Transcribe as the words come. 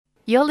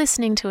You're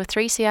listening to a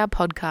 3CR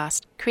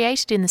podcast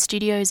created in the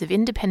studios of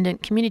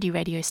independent community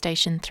radio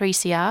station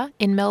 3CR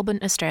in Melbourne,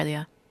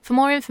 Australia. For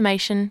more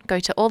information, go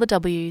to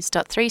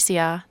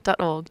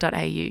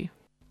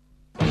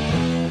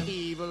allthews.3cr.org.au.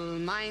 Evil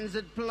minds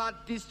that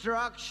plot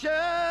destruction,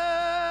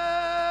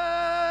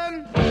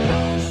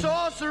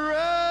 sorcerer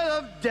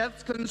of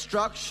death's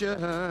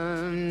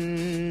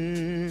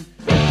construction,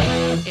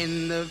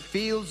 in the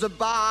fields of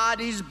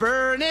bodies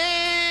burning,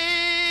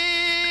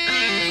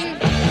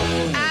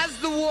 as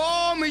the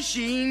war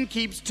machine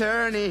keeps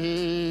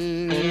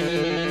turning,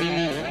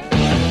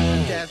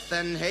 death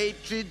and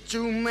hatred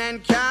to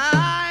mankind,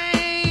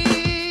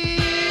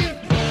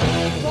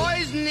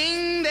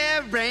 poisoning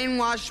their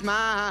brainwashed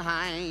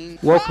mind.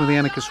 Welcome to the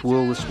Anarchist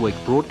World This Week,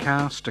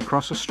 broadcast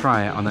across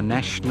Australia on the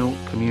National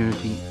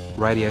Community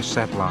Radio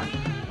Satellite.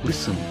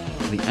 Listen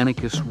to the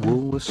Anarchist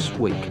World This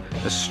Week,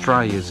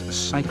 Australia's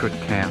sacred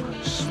cow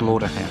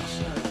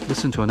slaughterhouse.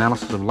 Listen to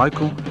analysis of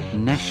local,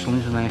 national,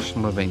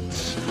 international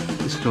events.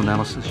 Listen to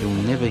analysis you'll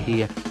never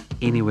hear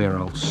anywhere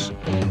else.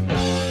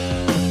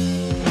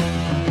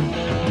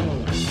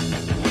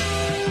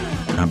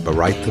 Don't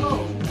berate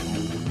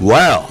them.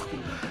 Well,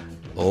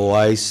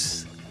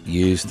 always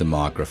use the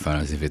microphone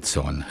as if it's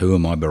on. Who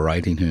am I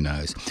berating? Who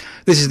knows?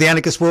 This is the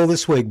Anarchist World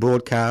This Week,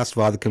 broadcast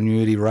via the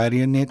Community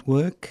Radio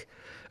Network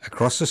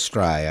across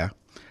Australia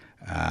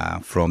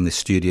from the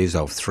studios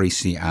of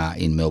 3CR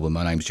in Melbourne.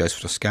 My name is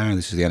Joseph Toscano and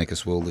this is the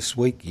Anarchist World This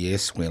Week.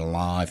 Yes, we're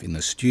live in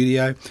the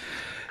studio.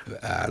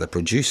 The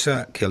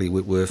producer, Kelly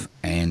Whitworth,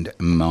 and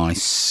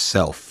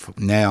myself.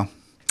 Now,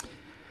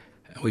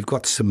 we've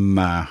got some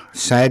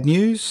sad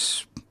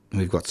news.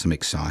 We've got some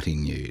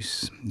exciting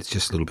news. It's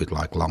just a little bit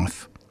like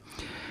life.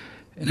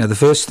 Now, the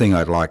first thing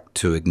I'd like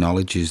to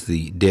acknowledge is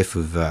the death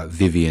of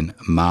Vivian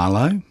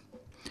Marlowe.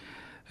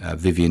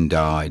 Vivian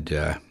died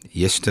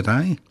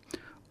yesterday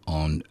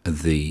on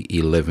the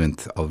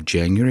 11th of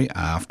January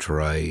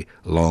after a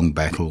long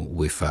battle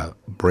with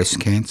breast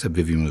cancer.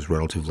 Vivian was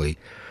relatively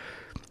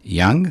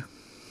young,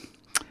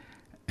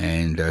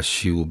 and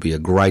she will be a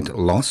great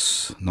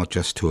loss, not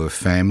just to her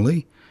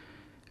family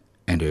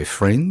and her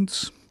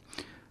friends,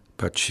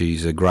 but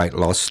she's a great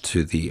loss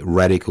to the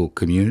radical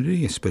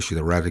community, especially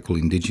the radical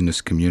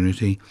Indigenous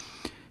community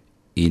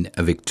in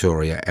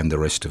Victoria and the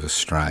rest of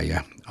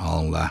Australia.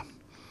 I'll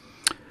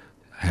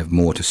have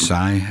more to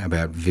say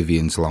about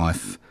Vivian's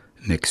life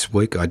next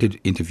week. I did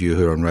interview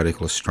her on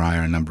Radical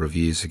Australia a number of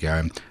years ago,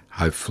 and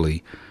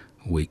hopefully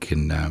we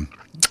can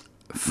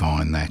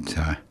find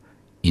that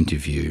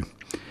interview.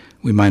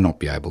 We may not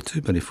be able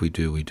to, but if we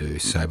do, we do.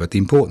 So, but the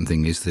important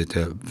thing is that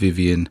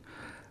Vivian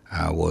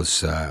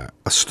was a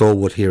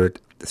stalwart here at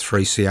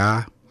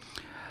 3CR.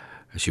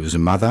 She was a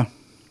mother.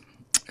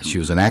 She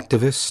was an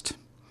activist.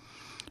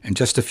 And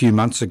just a few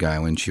months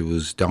ago when she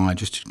was dying,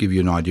 just to give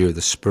you an idea of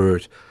the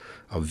spirit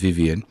of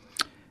Vivian,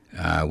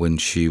 when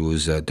she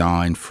was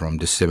dying from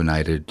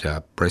disseminated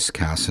breast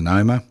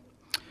carcinoma,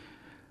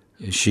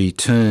 she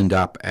turned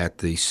up at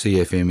the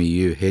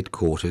CFMEU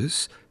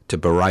headquarters to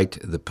berate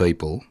the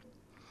people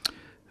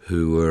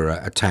who were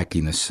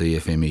attacking the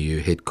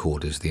CFMEU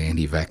headquarters, the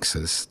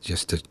anti-vaxxers,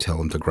 just to tell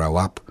them to grow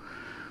up.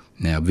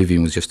 Now,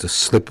 Vivian was just a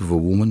slip of a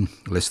woman,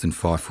 less than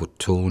 5 foot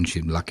tall, and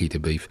she's lucky to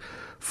be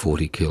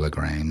 40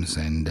 kilograms,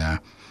 and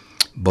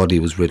body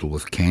was riddled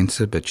with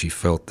cancer, but she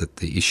felt that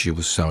the issue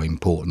was so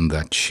important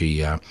that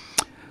she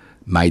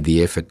made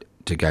the effort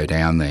to go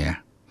down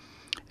there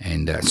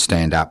and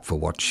stand up for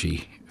what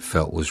she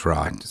felt was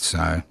right.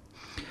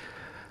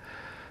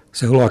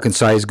 So all I can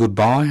say is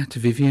goodbye to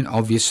Vivian.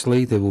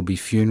 Obviously, there will be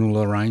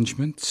funeral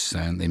arrangements,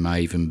 and there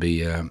may even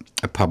be a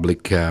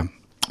public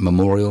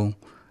memorial,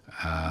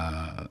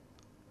 a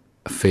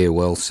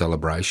farewell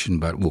celebration,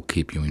 but we'll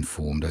keep you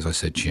informed. As I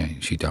said,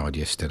 she died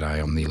yesterday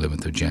on the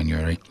 11th of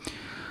January.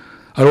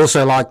 I'd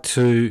also like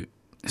to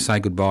say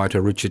goodbye to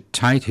Richard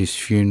Tate, whose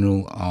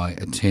funeral I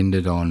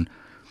attended on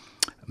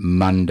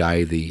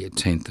Monday the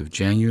 10th of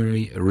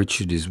January.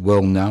 Richard is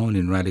well known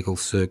in radical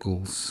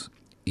circles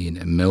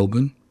in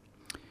Melbourne.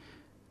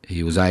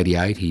 He was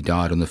 88. He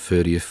died on the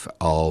 30th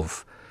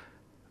of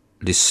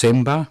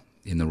December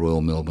in the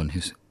Royal Melbourne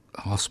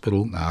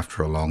Hospital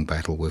after a long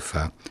battle with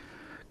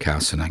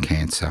cancer.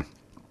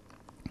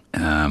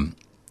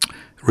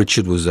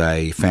 Richard was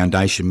a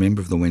foundation member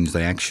of the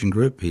Wednesday Action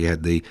Group. He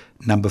had the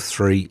number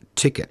 3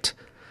 ticket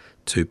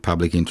to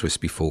public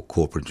interest before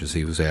corporate interest.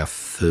 He was our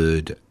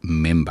 3rd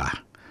member,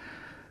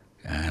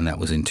 and that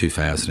was in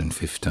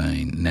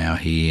 2015. Now,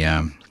 he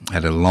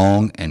had a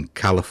long and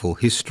colourful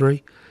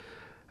history.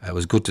 It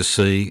was good to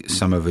see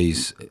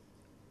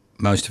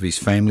most of his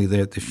family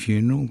there at the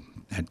funeral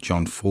at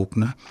John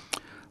Faulkner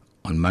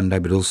on Monday,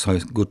 but also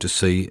good to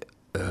see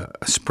a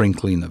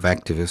sprinkling of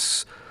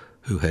activists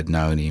who had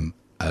known him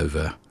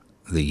over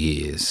the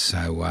years.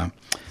 So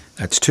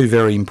that's 2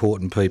 very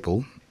important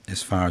people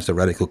as far as the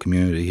radical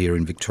community here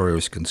in Victoria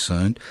is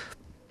concerned,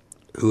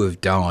 who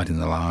have died in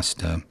the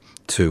last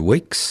 2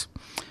 weeks.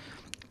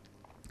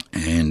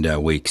 And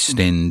we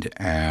extend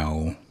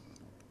our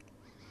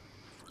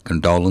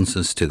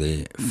condolences to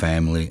their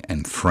family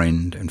and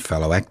friend and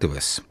fellow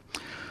activists.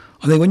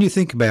 I think when you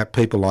think about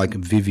people like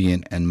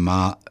Vivian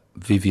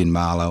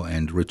Marlowe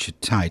and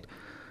Richard Tate,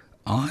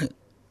 I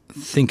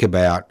think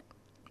about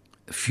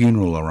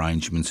funeral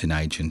arrangements in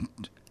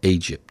ancient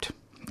Egypt.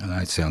 I know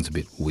it sounds a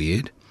bit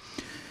weird,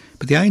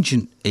 but the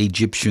ancient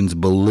Egyptians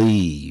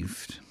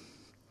believed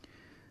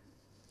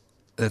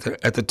that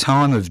at the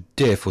time of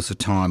death was a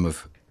time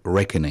of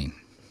reckoning.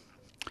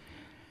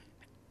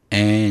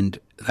 And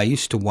they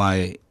used to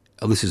weigh,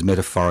 this is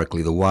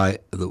metaphorically,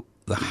 the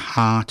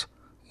heart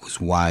was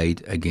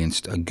weighed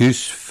against a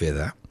goose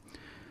feather,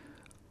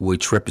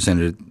 which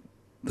represented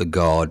the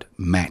god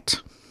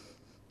Mat.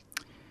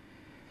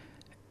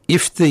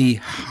 If the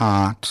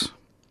heart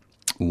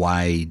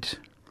weighed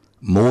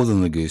more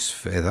than the goose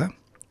feather,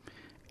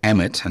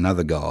 Ammit,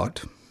 another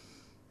god,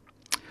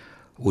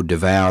 would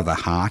devour the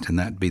heart, and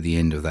that'd be the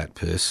end of that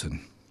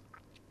person.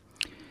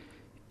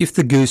 If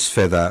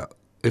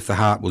the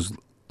heart was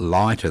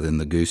lighter than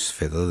the goose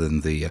feather,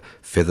 than the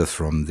feather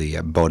from the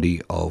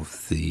body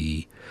of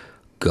the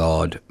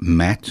god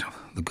Mat,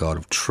 the god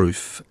of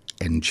truth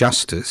and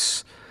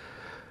justice,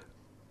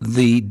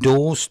 the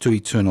doors to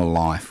eternal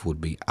life would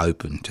be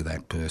open to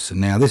that person.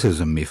 Now, this is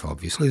a myth,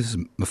 obviously. This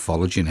is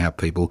mythology and how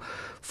people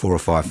 4,000 or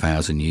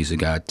 5,000 years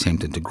ago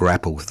attempted to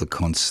grapple with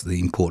the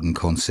important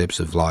concepts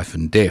of life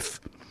and death.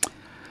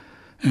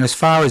 And as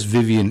far as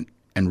Vivian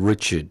and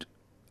Richard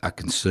are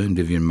concerned,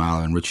 Vivian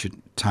Marlowe and Richard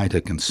Tate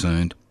are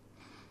concerned,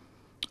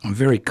 I'm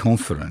very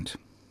confident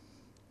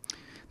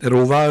that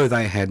although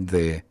they had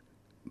their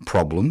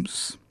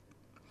problems,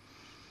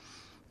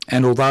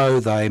 and although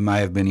they may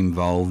have been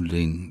involved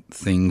in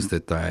things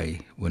that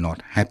they were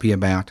not happy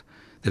about,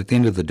 that at the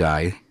end of the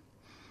day,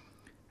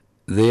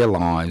 their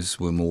lives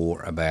were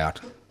more about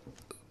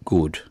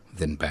good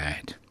than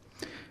bad,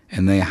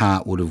 and their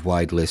heart would have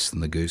weighed less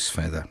than the goose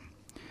feather.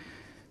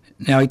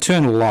 Now,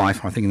 eternal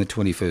life, I think in the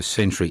 21st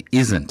century,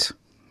 isn't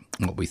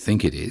what we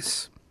think it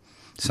is.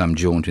 Some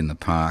jaunt in the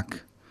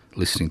park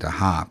listening to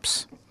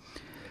harps.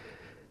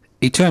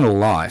 Eternal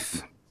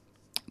life,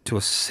 to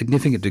a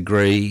significant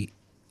degree,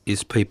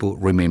 is people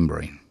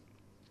remembering.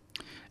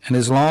 And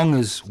as long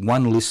as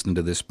one listener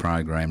to this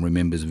program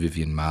remembers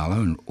Vivian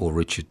Marlowe or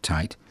Richard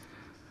Tate,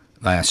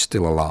 they are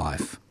still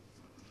alive,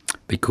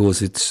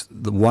 because it's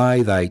the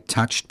way they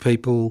touched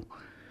people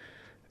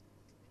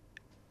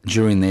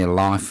during their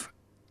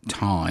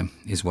lifetime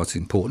is what's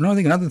important. And I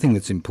think another thing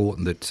that's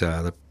important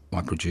that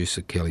my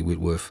producer Kelly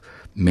Whitworth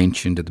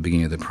mentioned at the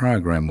beginning of the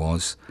program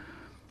was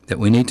that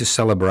we need to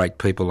celebrate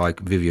people like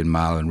Vivian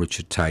Marlowe and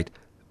Richard Tate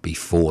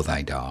before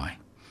they die.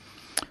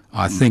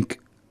 I think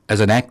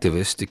as an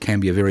activist it can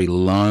be a very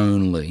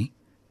lonely,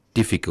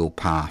 difficult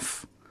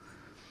path,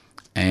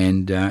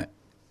 and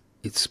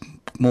it's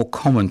more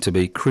common to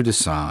be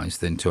criticised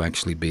than to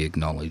actually be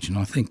acknowledged. And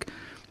I think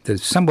that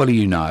if somebody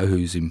you know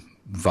who's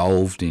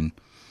involved in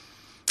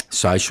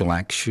social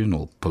action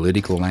or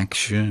political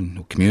action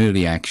or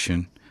community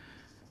action,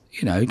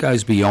 it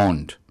goes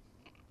beyond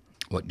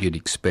what you'd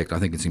expect. I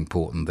think it's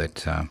important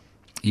that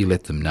you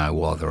let them know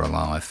while they're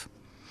alive.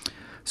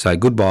 So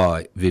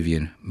goodbye,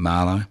 Vivian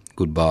Marlowe.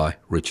 Goodbye,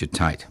 Richard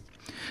Tate.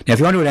 Now, if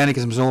you wonder what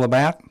anarchism is all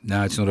about,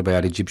 no, it's not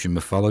about Egyptian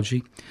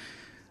mythology.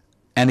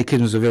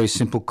 Anarchism is a very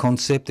simple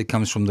concept. It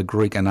comes from the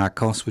Greek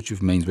anarchos,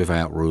 which means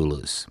without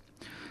rulers.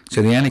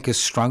 So the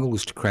anarchist struggle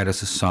is to create a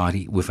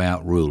society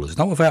without rulers.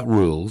 Not without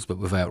rules, but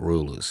without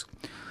rulers.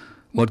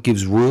 What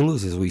gives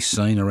rulers, as we've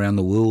seen around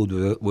the world,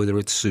 whether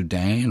it's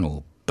Sudan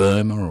or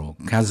Burma or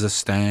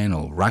Kazakhstan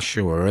or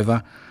Russia or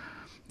wherever,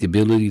 the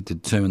ability to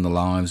determine the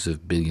lives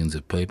of billions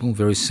of people?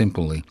 Very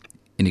simply,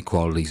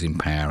 inequalities in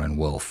power and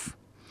wealth.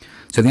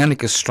 So the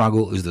anarchist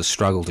struggle is the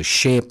struggle to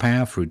share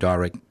power through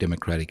direct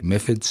democratic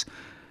methods,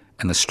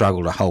 and the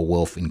struggle to hold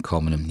wealth in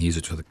common and use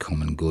it for the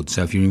common good.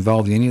 So if you're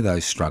involved in any of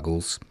those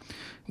struggles,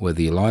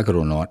 whether you like it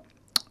or not,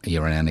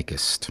 you're an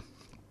anarchist.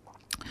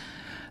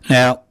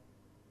 Now,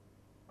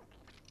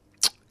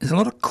 there's a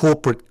lot of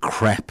corporate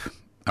crap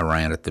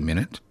around at the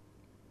minute.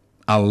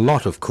 A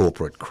lot of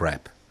corporate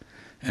crap.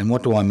 And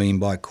what do I mean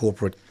by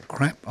corporate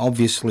crap?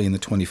 Obviously, in the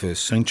 21st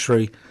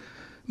century,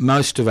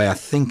 most of our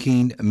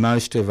thinking,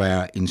 most of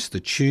our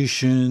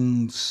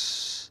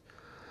institutions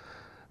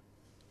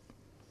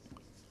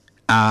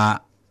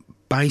are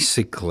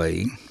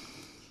basically,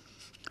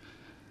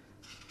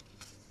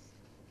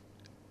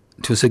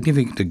 to a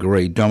significant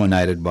degree,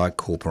 dominated by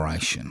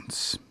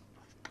corporations.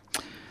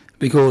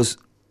 Because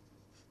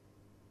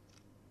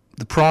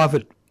the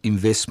private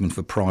investment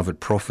for private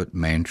profit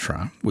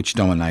mantra, which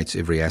dominates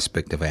every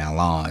aspect of our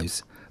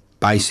lives,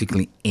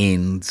 basically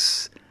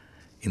ends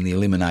in the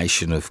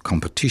elimination of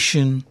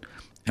competition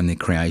and the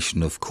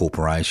creation of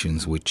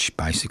corporations which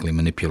basically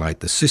manipulate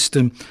the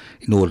system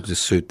in order to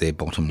suit their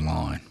bottom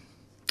line.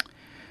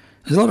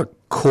 There's a lot of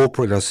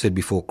corporate, as I said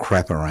before,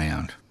 crap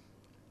around.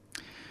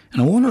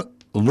 And I want to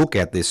look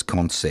at this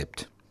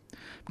concept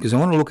because I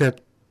want to look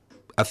at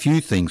a few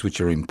things which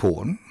are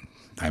important.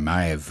 They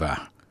may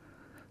have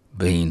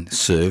been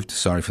served,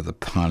 sorry for the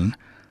pun,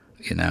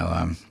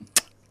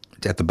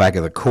 at the back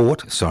of the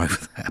court, sorry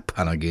for that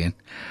pun again.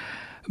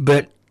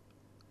 But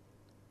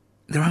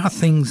there are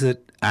things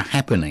that are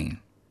happening,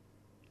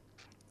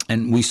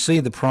 and we see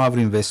the private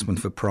investment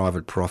for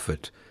private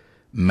profit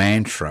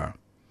mantra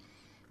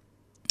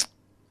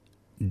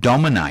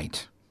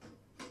dominate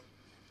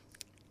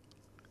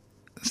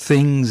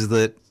things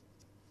that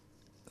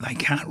they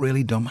can't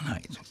really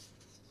dominate,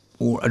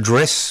 or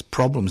address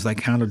problems they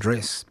can't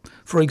address.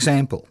 For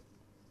example,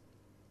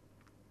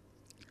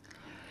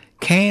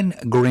 can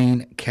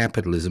green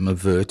capitalism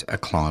avert a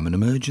climate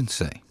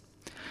emergency?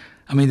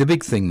 I mean, the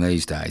big thing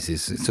these days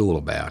is it's all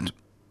about,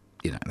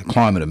 the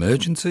climate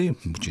emergency,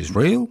 which is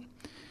real,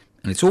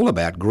 and it's all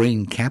about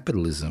green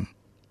capitalism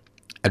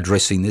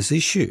addressing this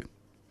issue.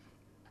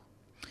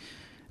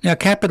 Now,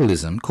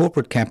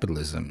 corporate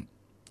capitalism,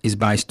 is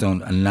based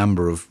on a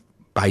number of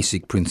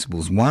basic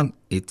principles. One,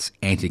 it's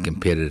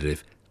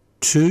anti-competitive.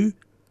 Two,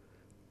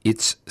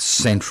 it's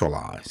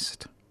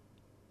centralised.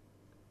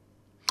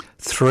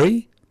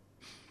 Three,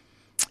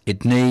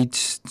 it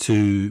needs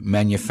to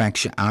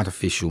manufacture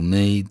artificial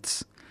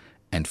needs.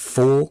 And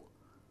four,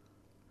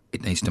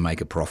 it needs to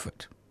make a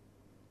profit.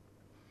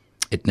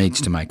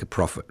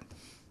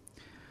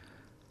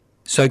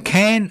 So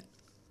can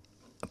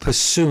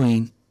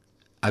pursuing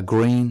a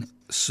green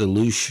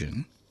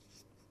solution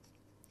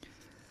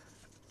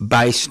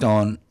based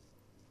on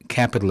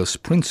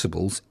capitalist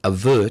principles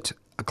avert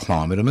a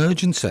climate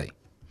emergency?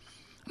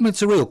 I mean,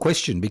 it's a real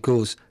question,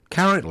 because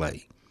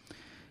currently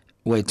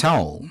we're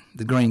told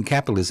that green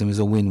capitalism is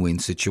a win-win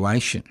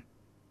situation.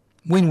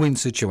 Win-win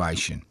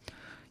situation.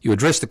 You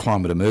address the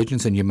climate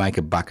emergency and you make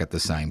a buck at the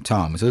same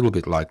time. It's a little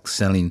bit like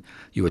selling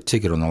you a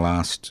ticket on the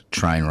last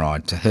train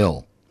ride to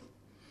hell.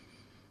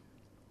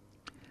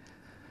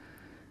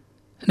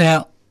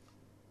 Now,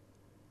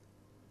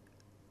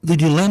 the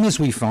dilemmas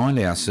we find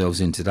ourselves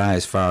in today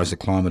as far as the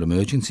climate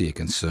emergency are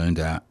concerned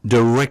are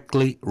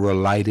directly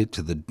related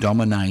to the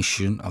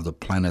domination of the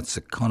planet's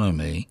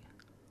economy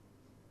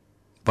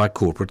by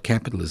corporate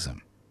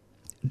capitalism.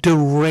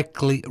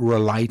 Directly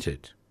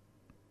related.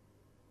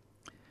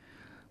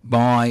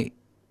 By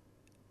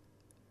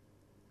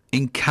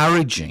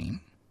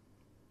encouraging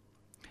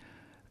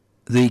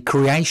the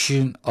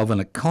creation of an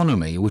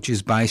economy which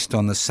is based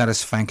on the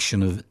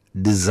satisfaction of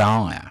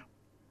desire.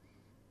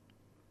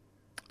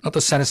 Not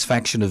the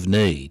satisfaction of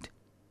need,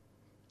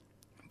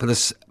 but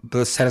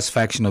the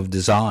satisfaction of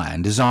desire.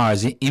 And desire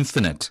is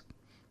infinite.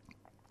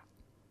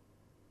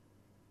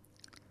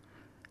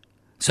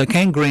 So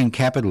can green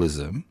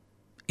capitalism,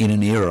 in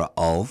an era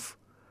of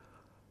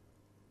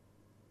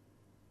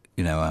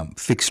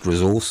fixed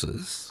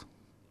resources,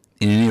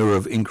 in an era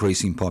of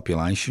increasing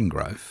population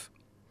growth,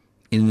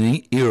 in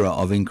an era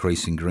of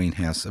increasing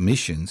greenhouse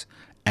emissions,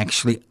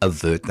 actually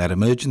avert that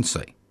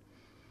emergency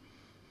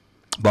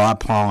by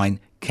applying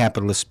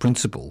capitalist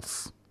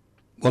principles?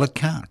 Well, it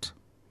can't.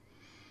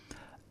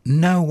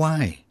 No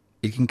way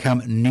it can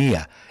come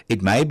near.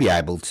 It may be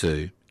able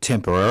to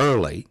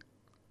temporarily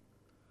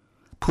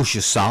push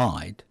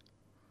aside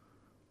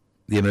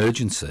the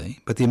emergency,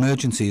 but the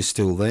emergency is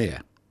still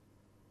there.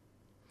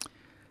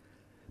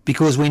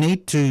 Because we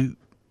need to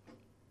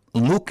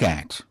look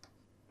at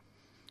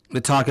the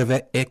type of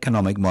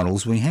economic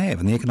models we have.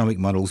 And the economic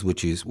models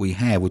which is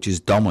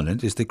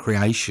dominant, is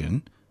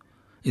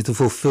the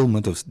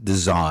fulfilment of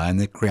desire and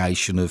the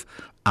creation of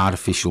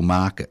artificial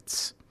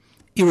markets,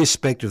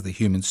 irrespective of the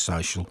human,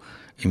 social,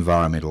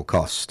 environmental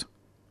cost.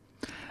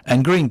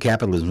 And green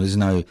capitalism is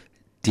no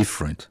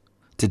different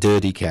to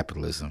dirty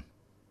capitalism,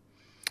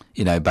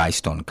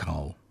 based on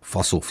coal,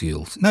 fossil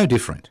fuels. No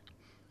different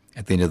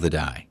at the end of the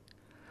day.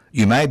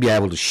 You may be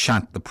able to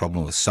shunt the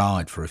problem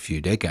aside for a few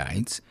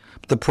decades,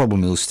 but the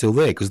problem is still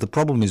there, because the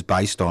problem is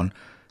based on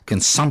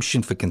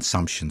consumption for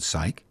consumption's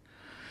sake.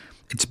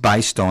 It's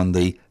based on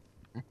the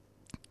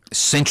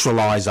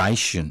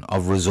centralisation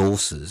of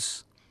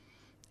resources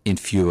in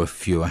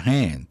fewer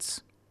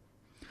hands.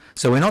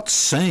 So we're not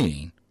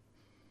seeing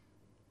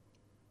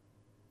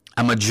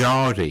a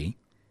majority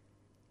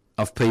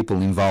of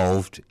people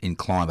involved in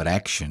climate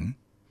action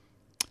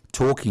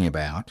talking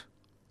about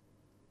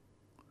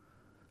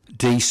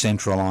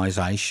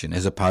decentralisation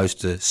as opposed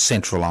to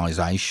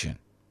centralisation.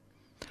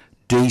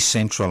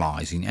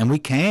 Decentralising, and we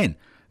can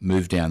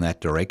move down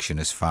that direction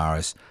as far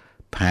as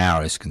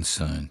power is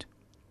concerned.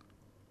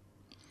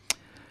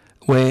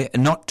 We're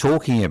not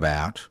talking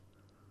about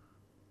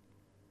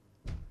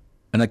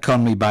an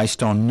economy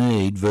based on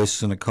need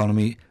versus an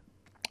economy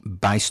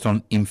based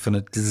on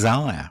infinite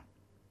desire.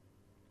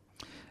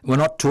 We're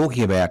not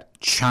talking about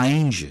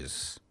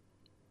changes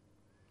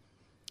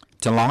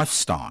to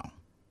lifestyle.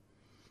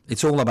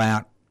 It's all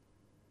about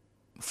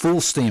full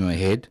steam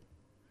ahead,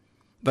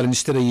 but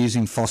instead of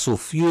using fossil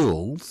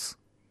fuels,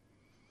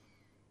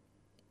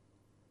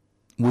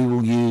 we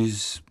will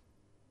use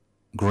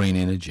green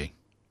energy.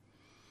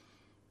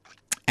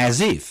 As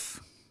if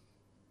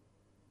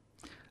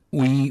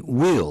we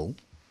will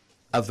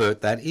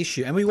avert that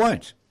issue, and we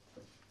won't.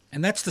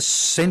 And that's the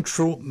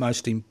central,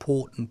 most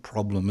important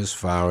problem as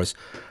far as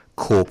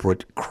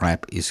corporate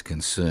crap is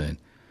concerned.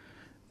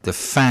 The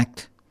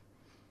fact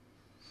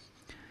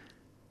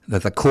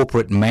that the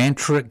corporate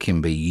mantra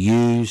can be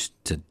used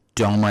to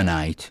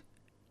dominate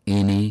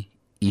any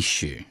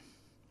issue.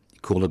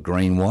 Call it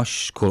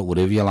greenwash, call it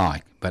whatever you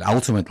like, but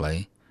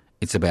ultimately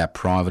it's about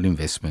private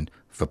investment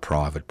for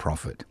private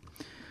profit.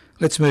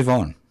 Let's move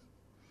on.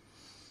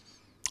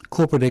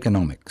 Corporate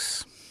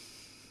economics.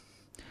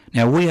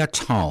 Now, we are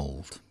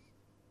told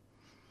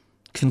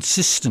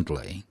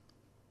consistently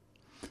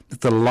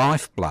that the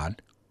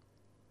lifeblood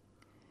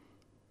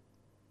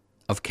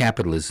of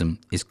capitalism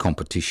is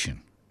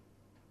competition.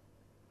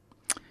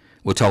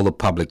 We're told the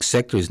public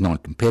sector is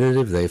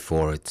non-competitive,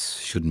 therefore it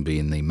shouldn't be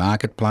in the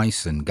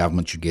marketplace and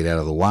government should get out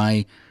of the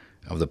way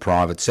of the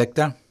private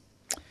sector.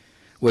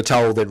 We're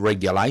told that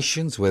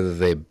regulations, whether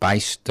they're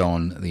based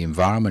on the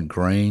environment,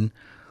 green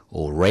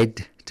or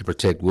red, to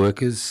protect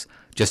workers,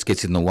 just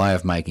gets in the way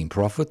of making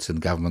profits,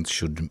 and governments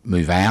should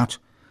move out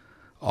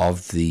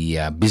of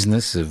the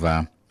business of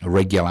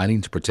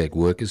regulating to protect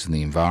workers and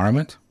the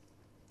environment.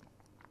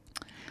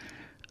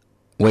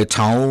 We're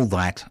told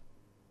that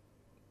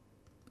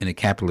in a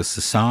capitalist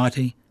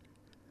society,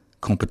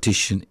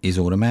 competition is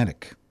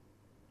automatic.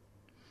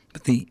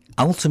 But the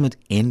ultimate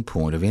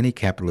endpoint of any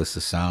capitalist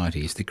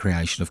society is the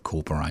creation of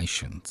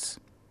corporations.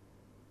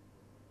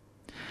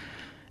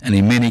 And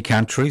in many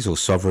countries or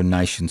sovereign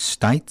nation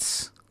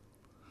states,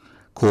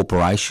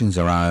 corporations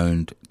are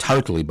owned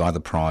totally by the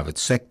private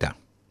sector.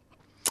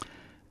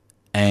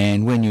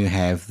 And when you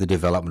have the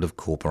development of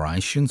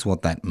corporations,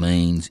 what that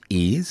means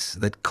is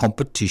that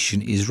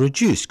competition is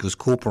reduced, because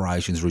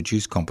corporations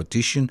reduce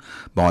competition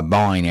by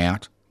buying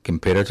out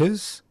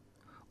competitors,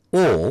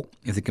 or,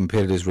 if the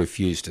competitors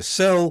refuse to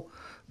sell,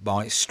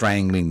 by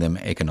strangling them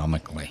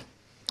economically.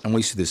 And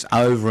we see this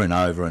over and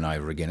over and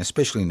over again,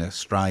 especially in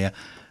Australia,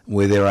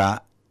 where there are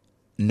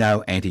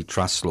no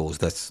antitrust laws.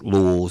 That's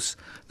laws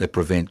that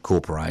prevent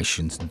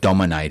corporations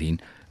dominating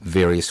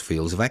various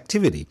fields of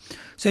activity.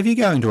 So if you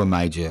go into a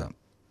major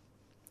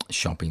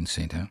shopping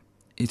centre,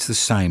 it's the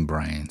same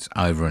brands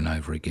over and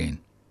over again.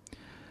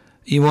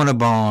 You want to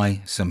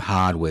buy some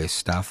hardware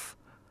stuff,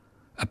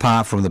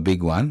 apart from the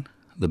big one,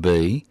 the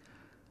B,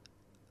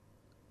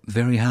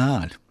 very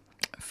hard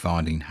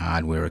finding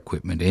hardware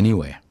equipment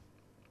anywhere,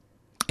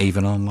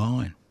 even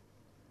online.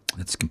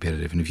 It's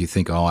competitive. And if you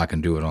think, I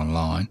can do it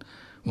online,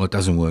 well, it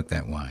doesn't work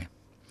that way.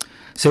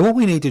 So what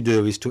we need to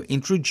do is to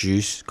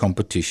introduce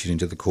competition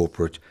into the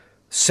corporate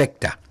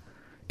sector,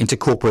 into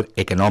corporate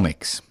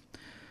economics.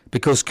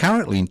 Because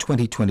currently in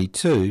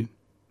 2022,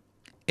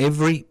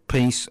 every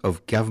piece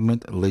of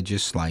government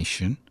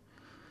legislation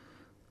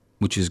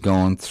which has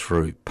gone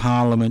through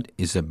Parliament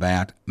is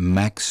about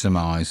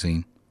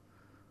maximising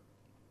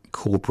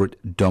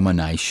corporate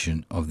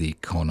domination of the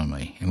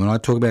economy. And when I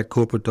talk about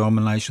corporate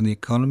domination of the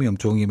economy, I'm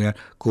talking about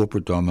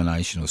corporate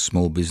domination of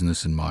small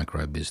business and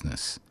micro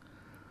business.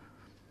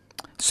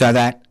 So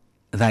that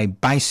they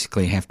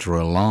basically have to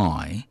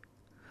rely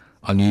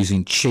on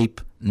using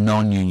cheap,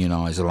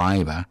 non-unionised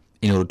labour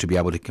in order to be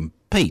able to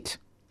compete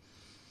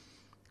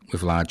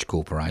with large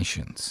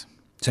corporations.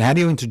 So how do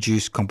you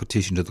introduce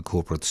competition to the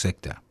corporate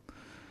sector?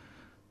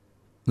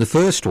 The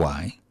first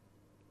way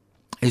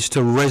is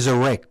to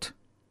resurrect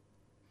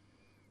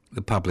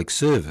the public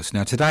service.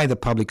 Now today the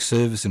public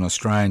service in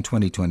Australia in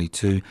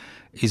 2022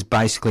 is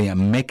basically a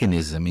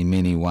mechanism in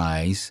many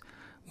ways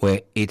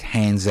where it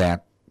hands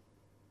out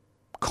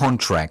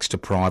contracts to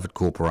private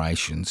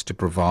corporations to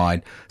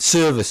provide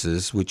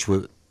services which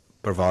were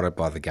provided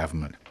by the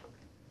government.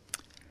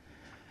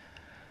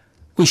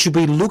 We should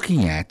be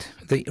looking at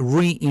the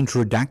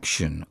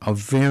reintroduction of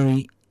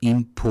very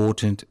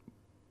important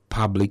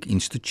public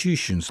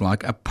institutions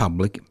like a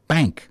public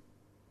bank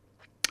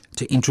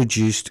to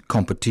introduce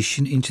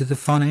competition into the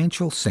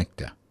financial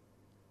sector,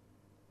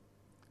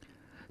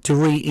 to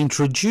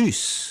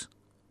reintroduce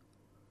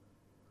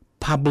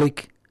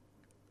public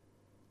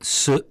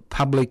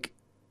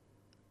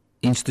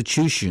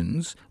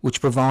institutions which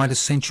provide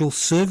essential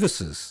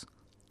services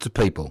to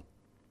people.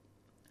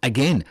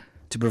 Again,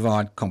 to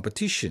provide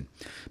competition.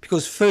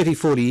 Because 30,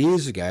 40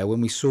 years ago, when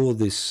we saw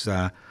this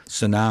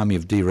tsunami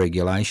of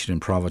deregulation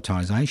and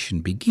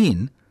privatisation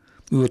begin,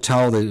 we were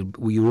told that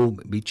we will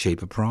be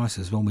cheaper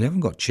prices. Well, we haven't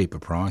got cheaper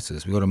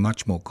prices. We've got a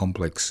much more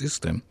complex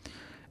system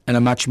and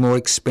a much more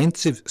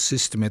expensive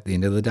system at the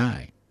end of the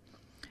day.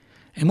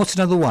 And what's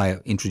another way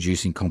of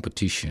introducing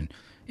competition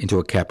into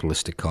a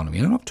capitalist economy?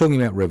 And I'm not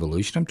talking about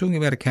revolution, I'm talking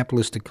about a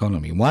capitalist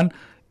economy. One,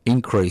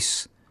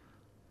 increase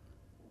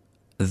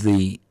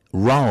the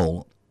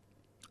role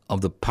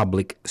of the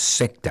public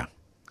sector.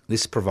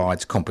 This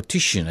provides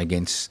competition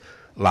against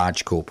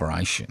large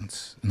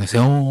corporations. And they say,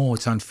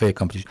 it's unfair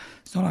competition.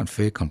 It's not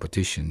unfair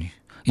competition.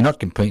 You're not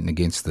competing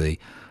against the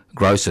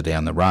grocer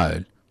down the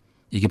road.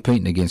 You're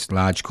competing against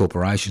large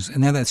corporations.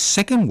 And now that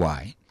second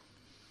way,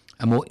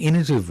 a more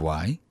innovative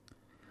way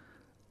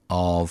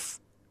of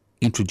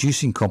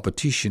introducing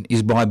competition,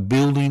 is by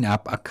building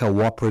up a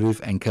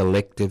cooperative and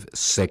collective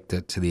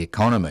sector to the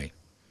economy.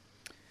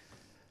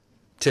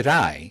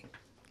 Today,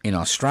 in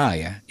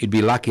Australia, you'd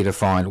be lucky to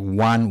find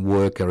one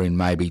worker in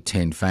maybe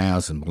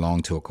 10,000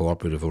 belong to a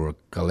cooperative or a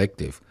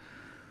collective.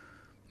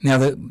 Now,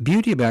 the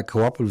beauty about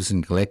cooperatives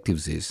and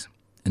collectives is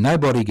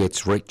nobody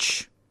gets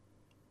rich.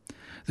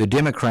 they're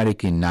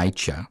democratic in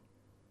nature,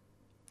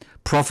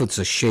 profits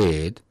are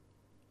shared,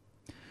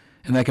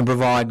 and they can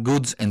provide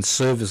goods and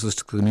services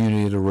to the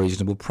community at a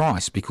reasonable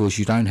price because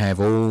you don't have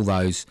all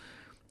those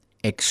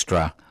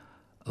extra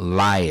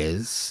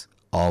layers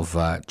of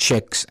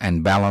checks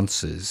and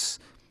balances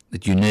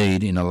that you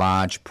need in a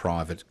large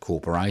private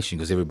corporation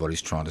because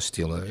everybody's trying to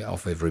steal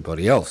off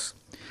everybody else.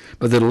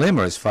 But the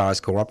dilemma as far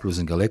as cooperatives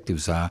and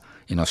collectives are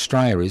in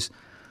Australia is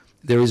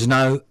there is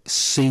no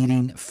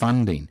seeding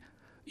funding.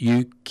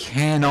 You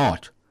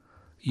cannot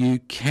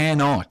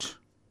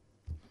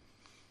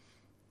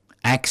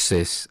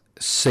access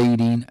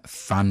seeding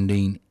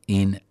funding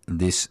in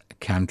this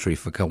country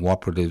for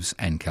cooperatives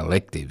and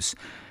collectives,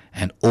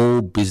 and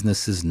all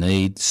businesses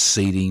need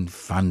seeding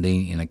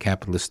funding in a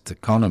capitalist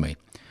economy.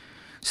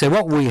 So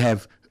what we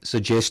have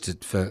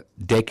suggested for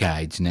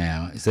decades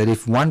now is that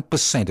if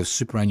 1% of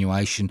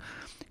superannuation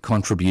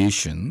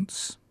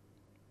contributions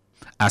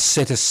are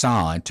set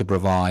aside to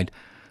provide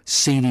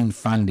seeding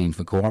funding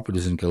for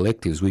cooperatives and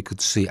collectives, we could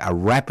see a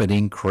rapid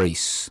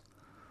increase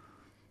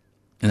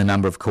in the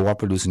number of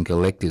cooperatives and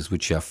collectives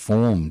which are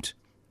formed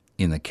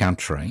in the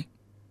country,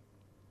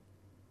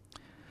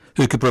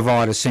 who could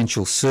provide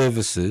essential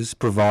services,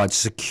 provide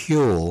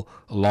secure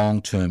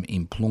long-term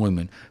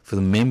employment for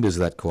the members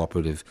of that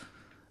cooperative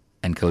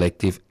and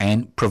collective,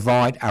 and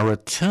provide a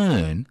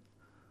return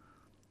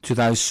to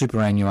those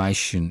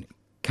superannuation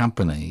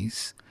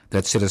companies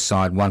that set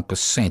aside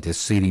 1% as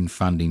seeding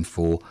funding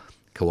for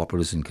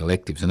cooperatives and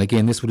collectives. And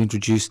again, this would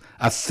introduce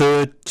a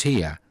third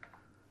tier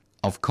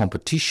of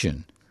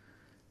competition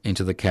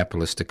into the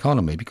capitalist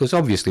economy, because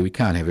obviously we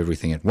can't have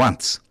everything at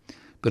once.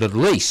 But at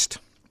least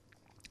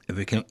if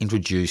we can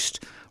introduce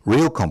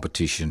real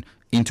competition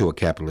into a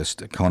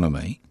capitalist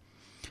economy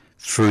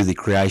through the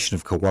creation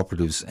of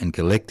cooperatives and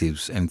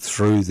collectives and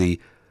through the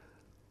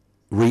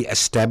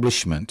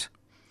re-establishment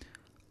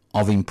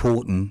of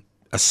important,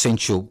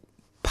 essential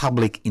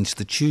public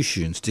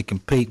institutions to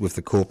compete with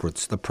the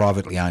corporates, the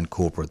privately owned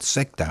corporate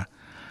sector,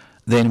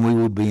 then we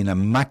would be in a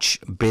much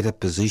better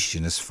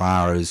position as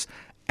far as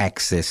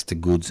access to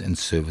goods and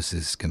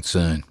services is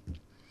concerned.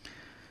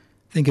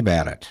 Think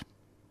about it.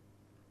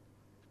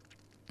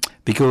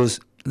 Because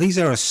these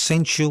are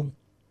essential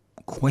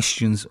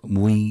questions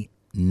we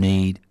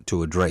need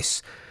to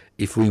address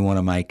if we want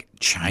to make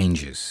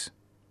changes.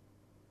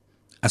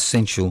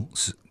 Essential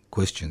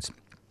questions.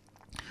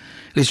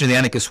 Listen to The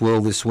Anarchist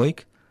World This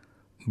Week,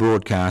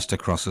 broadcast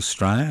across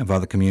Australia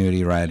via the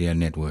Community Radio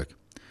Network.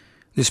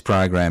 This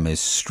program is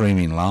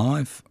streaming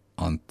live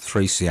on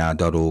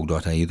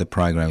 3cr.org.au. The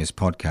program is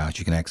podcast.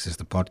 You can access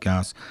the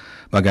podcast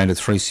by going to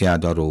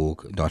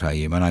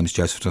 3cr.org.au. My name is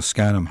Joseph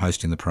Toscano. I'm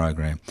hosting the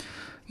program.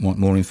 Want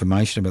more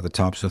information about the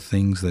types of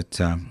things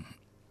that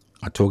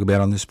I talk about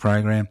on this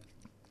program?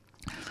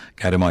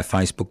 Go to my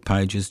Facebook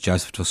pages,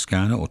 Joseph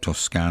Toscano or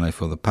Toscano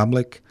for the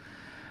Public.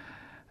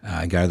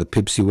 Go to the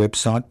PIBCI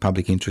website,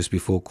 Public Interest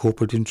Before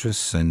Corporate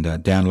Interests, and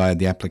download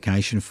the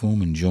application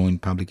form and join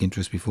Public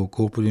Interest Before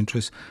Corporate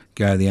Interests.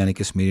 Go to the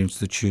Anarchist Media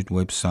Institute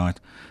website.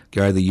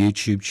 Go to the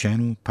YouTube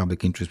channel,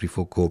 Public Interest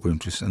Before Corporate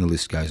Interests, and the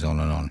list goes on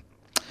and on.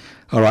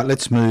 All right,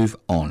 let's move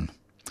on.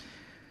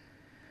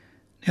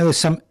 Now, there's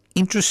some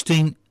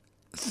interesting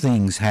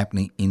things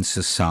happening in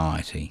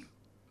society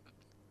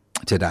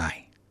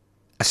today,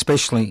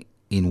 especially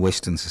in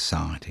Western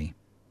society.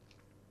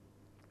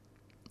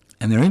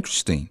 And they're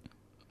interesting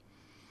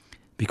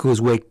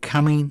because we're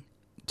coming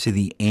to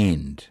the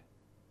end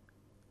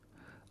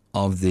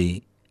of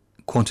the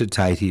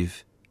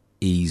quantitative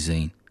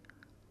easing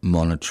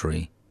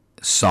monetary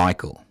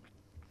cycle.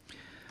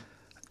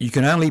 You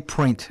can only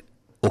print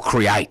or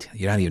create,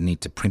 you don't even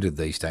need to print it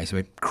these days,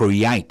 but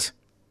create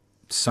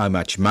so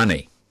much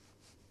money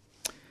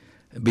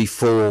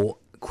before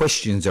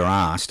questions are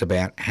asked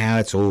about how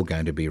it's all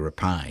going to be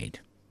repaid.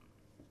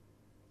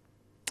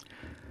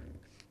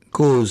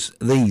 Because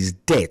these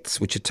debts,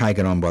 which are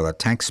taken on by the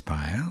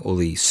taxpayer or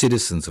the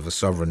citizens of a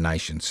sovereign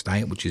nation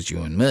state, which is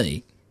you and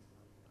me,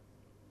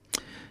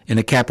 in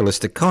a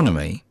capitalist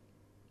economy,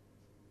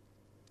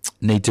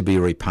 need to be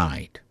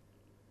repaid.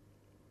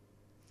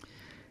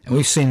 And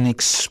we've seen an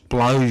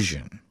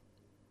explosion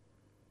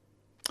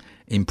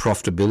in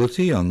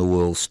profitability on the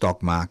world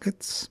stock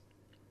markets,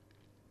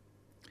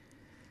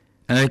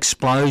 and an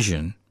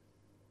explosion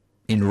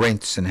in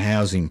rents and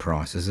housing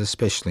prices,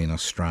 especially in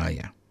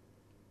Australia.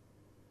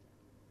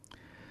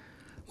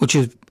 Which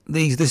is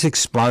this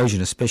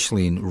explosion,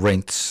 especially in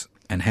rents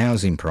and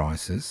housing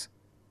prices,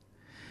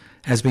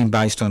 has been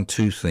based on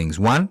two things.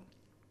 One,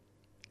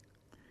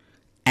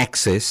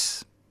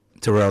 access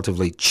to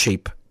relatively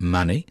cheap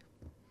money,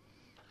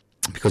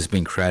 because it's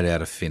been created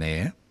out of thin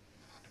air,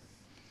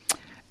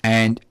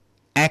 and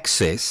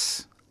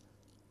access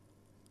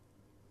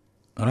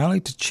not only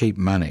to cheap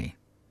money,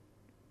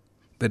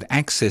 but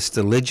access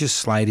to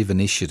legislative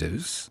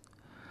initiatives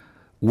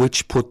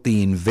which put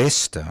the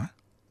investor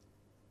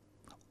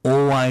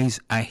always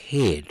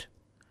ahead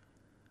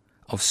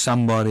of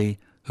somebody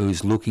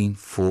who's looking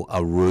for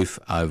a roof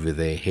over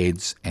their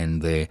heads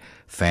and their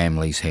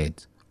family's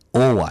heads.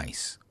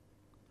 Always.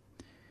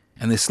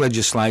 And this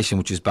legislation,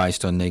 which is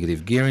based on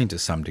negative gearing to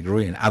some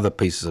degree, and other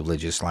pieces of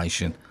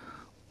legislation,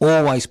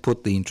 always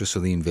put the interests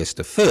of the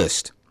investor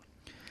first.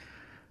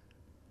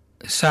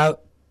 So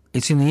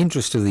it's in the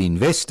interest of the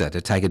investor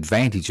to take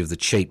advantage of the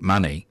cheap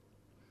money,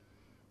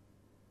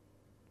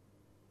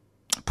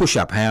 push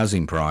up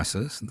housing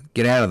prices,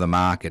 get out of the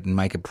market and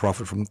make a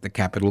profit from the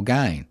capital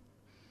gain.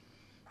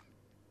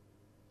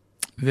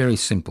 Very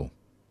simple.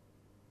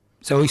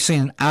 So we've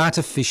seen an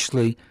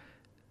artificially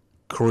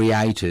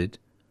created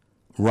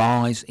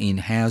rise in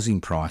housing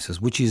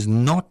prices, which is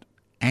not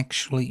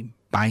actually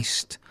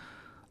based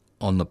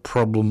on the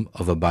problem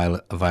of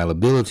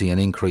availability and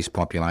increased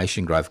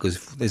population growth, because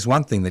if there's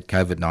one thing that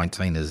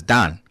COVID-19 has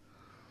done,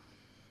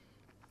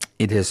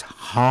 it has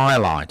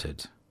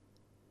highlighted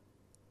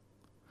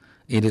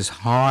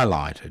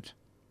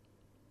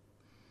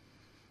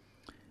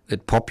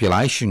that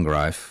population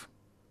growth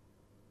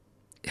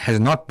has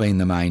not been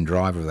the main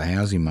driver of the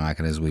housing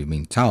market, as we've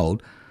been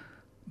told,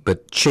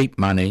 but cheap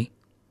money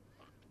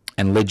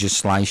and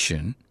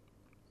legislation,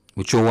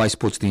 which always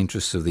puts the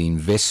interests of the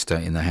investor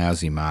in the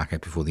housing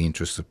market before the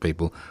interests of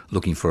people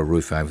looking for a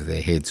roof over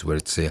their heads,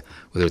 whether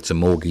it's a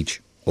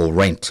mortgage or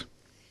rent.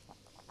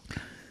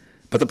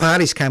 But the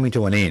party's coming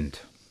to an end,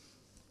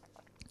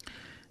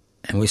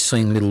 and we've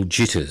seen little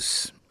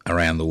jitters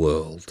around the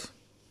world.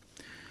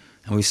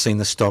 And we've seen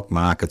the stock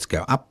markets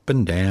go up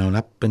and down,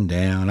 up and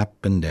down,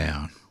 up and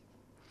down.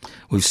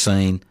 We've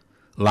seen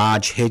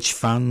large hedge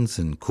funds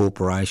and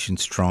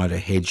corporations try to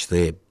hedge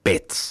their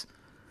bets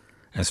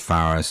as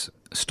far as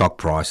stock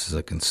prices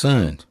are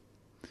concerned.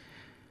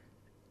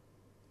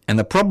 And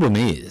the problem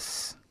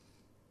is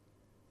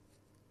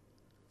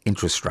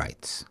interest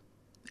rates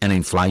and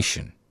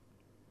inflation.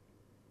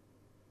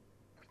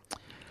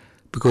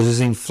 Because as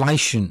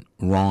inflation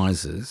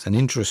rises and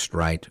interest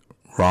rate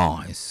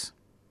rise,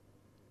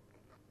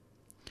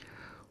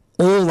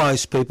 all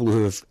those people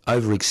who have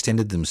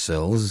overextended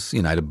themselves,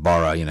 to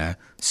borrow,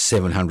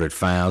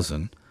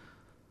 $700,000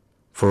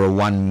 for a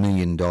 $1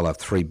 million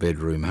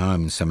 3-bedroom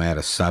home in some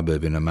outer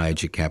suburb in a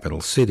major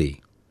capital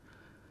city,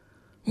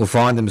 will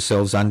find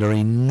themselves under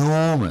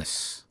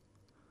enormous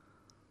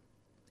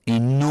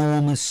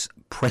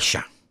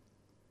pressure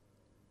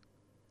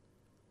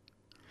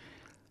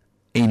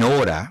in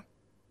order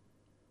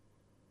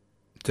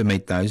to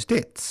meet those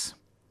debts.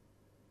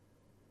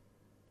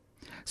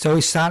 So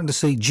we're starting to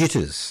see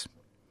jitters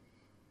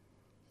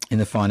in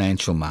the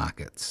financial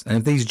markets. And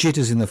if these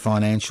jitters in the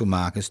financial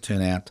markets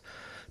turn out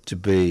to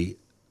be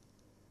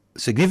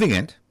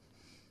significant,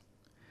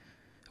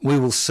 we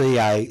will see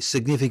a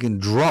significant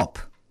drop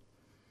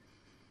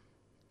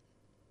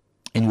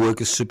in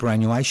workers'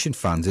 superannuation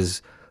funds,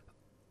 as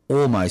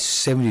almost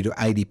 70 to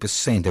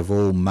 80% of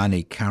all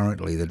money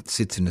currently that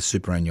sits in a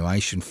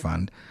superannuation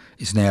fund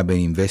is now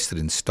being invested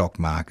in stock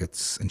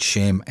markets and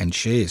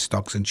shares,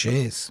 stocks and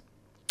shares.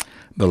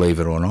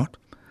 Believe it or not.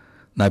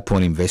 No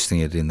point investing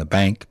it in the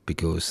bank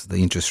because the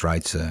interest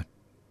rates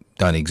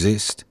don't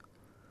exist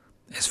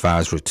as far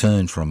as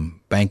return from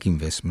bank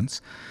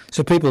investments.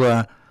 So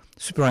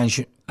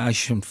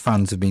superannuation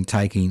funds have been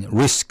taking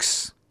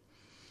risks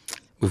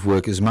with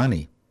workers'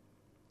 money.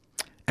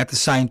 At the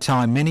same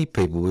time, many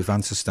people with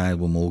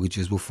unsustainable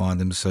mortgages will find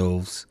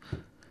themselves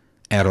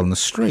out on the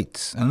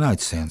streets. I know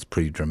it sounds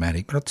pretty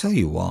dramatic, but I'll tell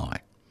you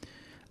why.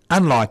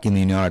 Unlike in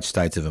the United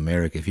States of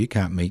America, if you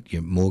can't meet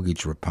your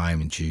mortgage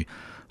repayments, you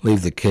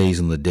leave the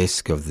keys on the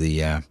desk of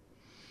the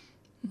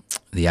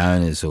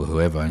owners or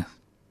whoever,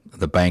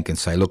 the bank, and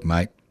say, look,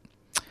 mate,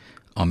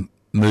 I'm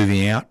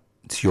moving out.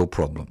 It's your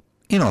problem.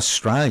 In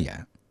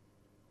Australia,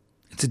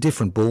 it's a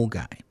different ball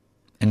game.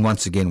 And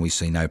once again, we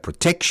see no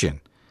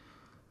protection.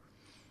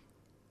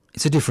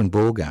 It's a different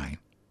ball game.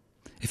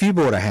 If you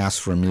bought a house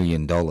for $1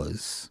 million,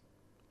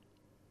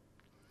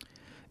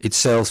 it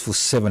sells for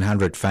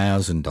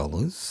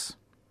 $700,000,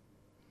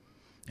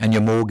 and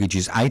your mortgage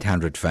is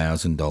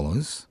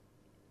 $800,000,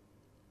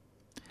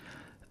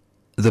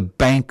 the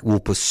bank will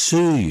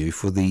pursue you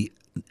for the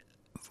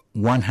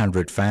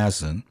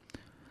 $100,000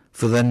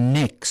 for the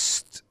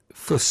next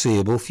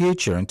foreseeable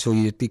future until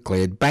you're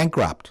declared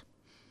bankrupt.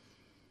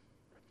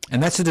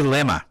 And that's a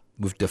dilemma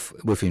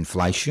with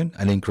inflation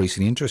and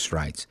increasing interest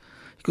rates,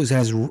 because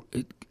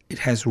it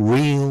has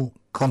real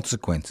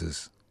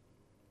consequences,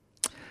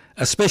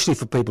 especially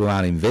for people who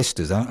aren't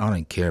investors. I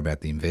don't care about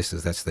the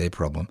investors, that's their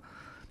problem.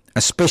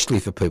 Especially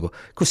for people,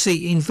 because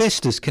see,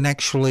 investors can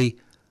actually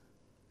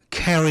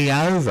carry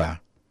over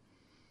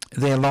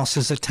their loss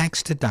as a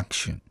tax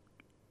deduction.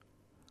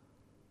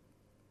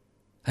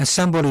 As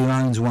somebody who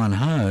owns one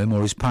home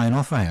or is paying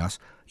off a house,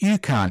 you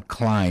can't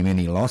claim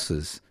any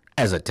losses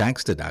as a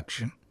tax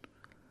deduction.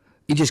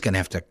 You're just going to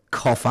have to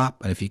cough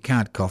up, and if you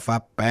can't cough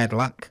up, bad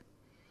luck.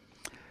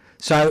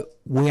 So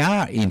we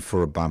are in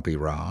for a bumpy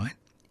ride,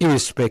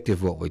 irrespective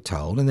of what we're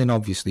told. And then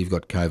obviously you've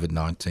got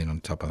COVID-19 on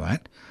top of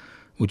that,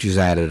 which has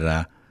added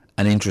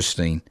an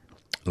interesting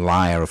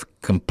layer of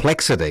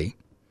complexity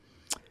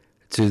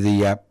to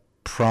the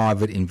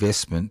private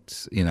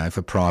investment,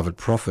 for private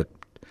profit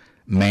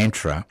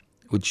mantra,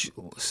 which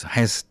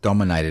has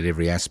dominated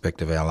every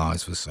aspect of our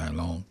lives for so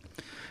long.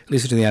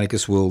 Listen to the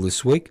Anarchist World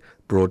This Week,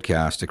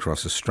 broadcast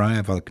across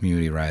Australia by the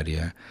Community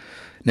Radio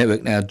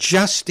Network. Now,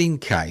 just in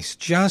case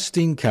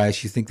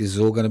you think this is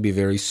all going to be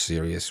very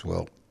serious,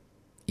 well,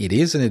 it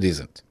is and it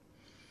isn't.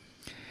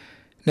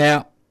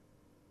 Now,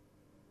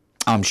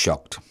 I'm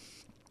shocked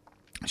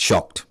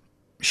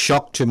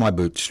to my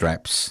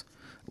bootstraps.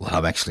 Well,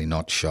 I'm actually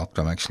not shocked.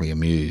 I'm actually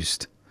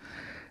amused.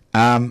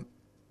 I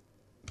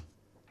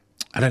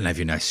don't know if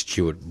you know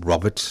Stuart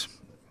Robert.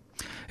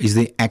 He's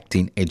the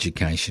acting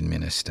Education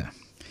Minister.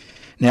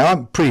 Now,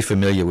 I'm pretty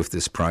familiar with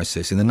this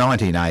process. In the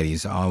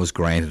 1980s, I was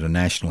granted a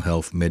National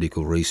Health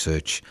Medical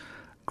Research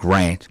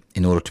grant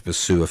in order to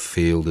pursue a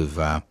field of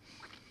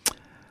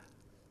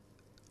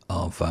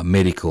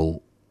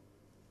medical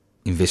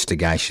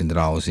investigation that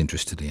I was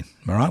interested in,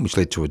 all right, which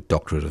led to a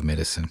doctorate of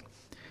medicine.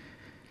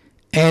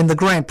 And the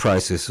grant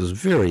process was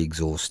very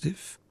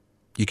exhaustive.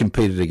 You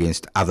competed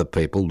against other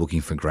people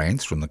looking for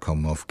grants from the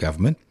Commonwealth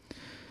Government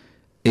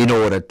in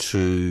order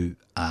to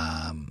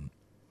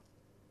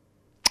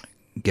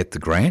get the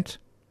grant.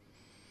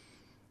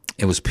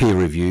 It was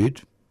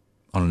peer-reviewed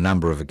on a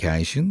number of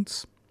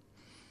occasions.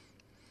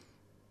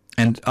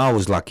 And I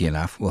was lucky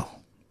enough,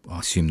 well, I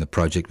assume the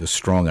project was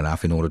strong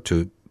enough in order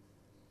to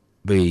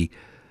be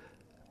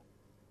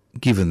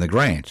given the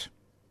grant.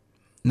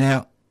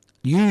 Now,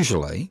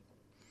 usually,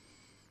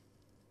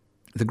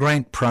 the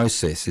grant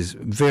process is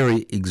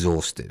very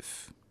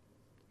exhaustive,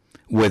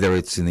 whether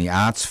it's in the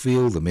arts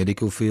field, the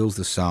medical fields,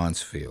 the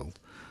science field.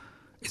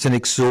 It's an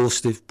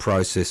exhaustive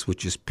process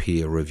which is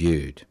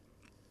peer-reviewed.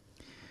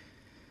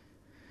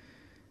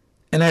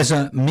 And as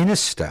a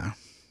minister,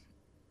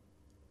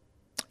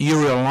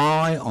 you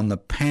rely on the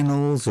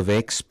panels of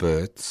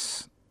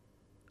experts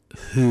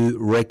who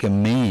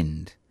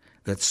recommend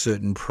that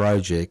certain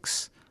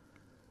projects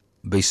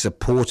be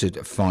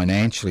supported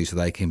financially so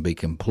they can be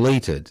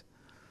completed.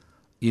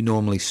 You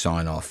normally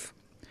sign off.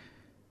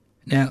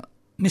 Now,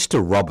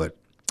 Mr. Robert,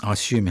 I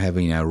assume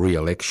having a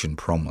re-election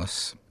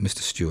promise, Mr.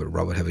 Stuart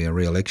Robert having a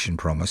re-election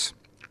promise,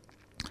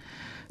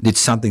 did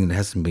something that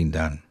hasn't been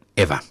done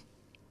ever.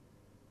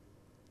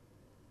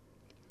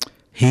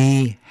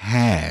 He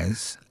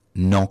has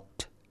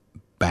knocked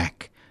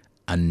back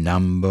a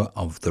number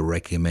of the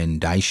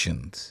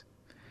recommendations.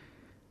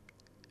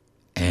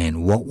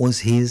 And what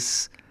was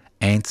his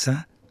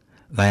answer?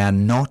 They are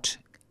not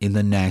in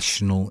the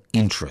national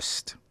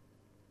interest.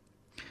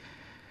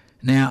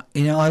 Now,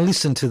 I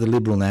listen to the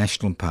Liberal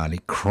National Party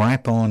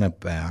crap on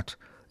about,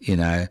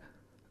 the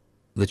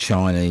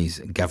Chinese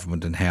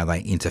government and how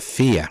they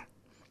interfere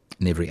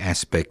in every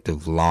aspect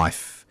of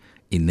life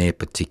in their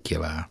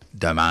particular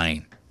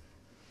domain.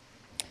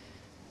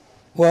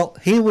 Well,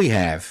 here we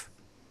have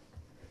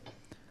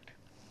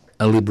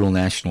a Liberal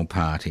National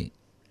Party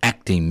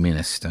acting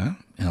minister,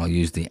 and I'll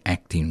use the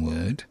acting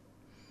word,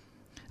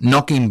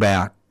 knocking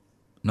back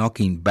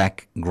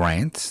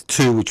grants,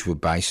 two which were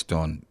based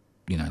on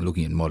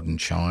looking at modern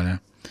China.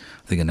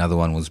 I think another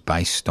one was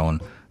based on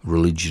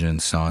religion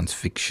and science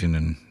fiction,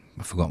 and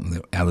I've forgotten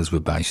what the others were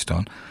based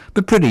on,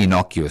 but pretty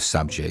innocuous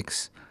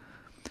subjects.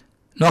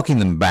 Knocking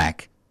them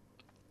back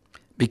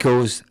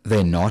because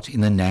they're not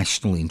in the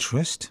national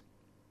interest.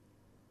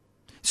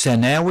 So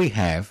now we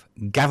have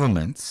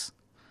governments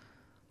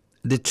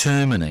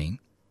determining,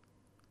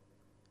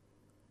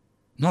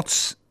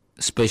 not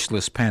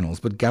specialist panels,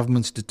 but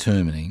governments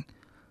determining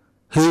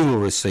who will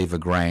receive a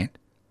grant,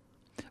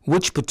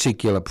 which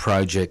particular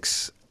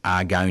projects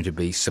are going to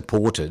be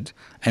supported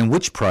and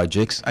which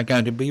projects are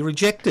going to be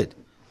rejected.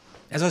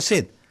 As I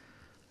said,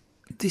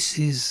 this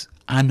is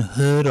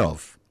unheard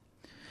of.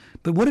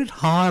 But what it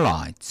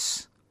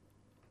highlights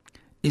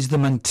is the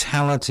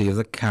mentality of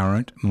the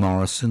current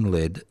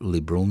Morrison-led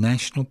Liberal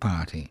National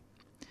Party.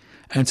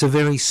 And it's a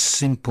very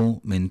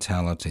simple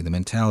mentality. The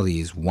mentality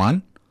is,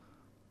 one,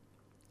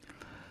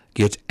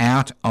 get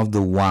out of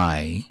the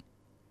way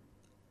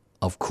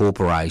of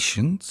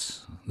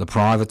corporations, the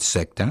private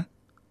sector,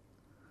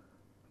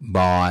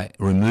 by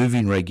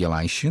removing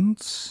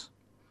regulations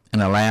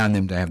and allowing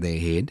them to have their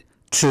head.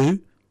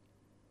 Two,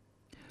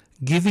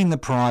 giving the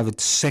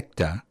private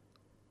sector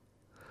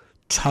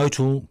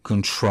total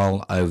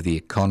control over the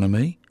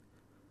economy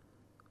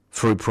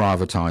through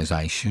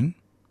privatisation.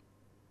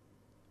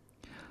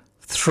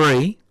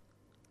 Three,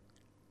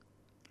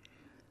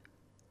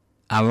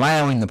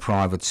 allowing the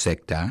private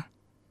sector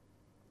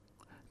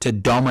to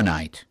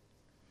dominate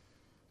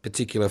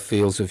particular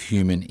fields of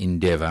human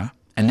endeavour.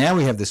 And now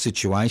we have the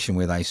situation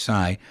where they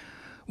say,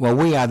 well,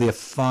 we are the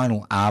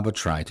final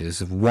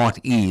arbitrators of what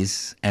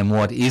is and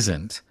what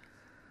isn't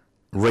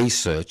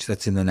research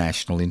that's in the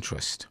national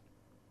interest.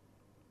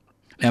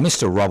 Now,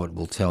 Mr. Robert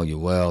will tell you,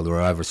 well, there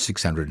are over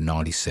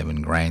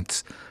 697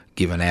 grants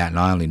given out and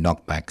I only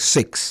knocked back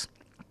 6.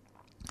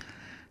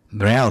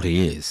 The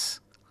reality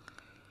is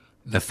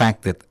the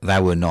fact that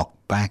they were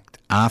knocked back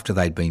after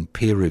they'd been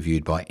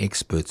peer-reviewed by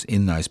experts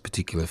in those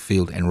particular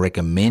field and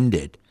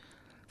recommended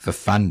for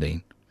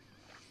funding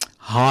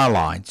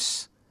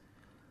highlights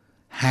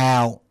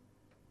how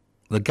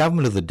the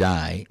government of the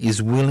day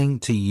is willing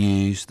to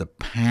use the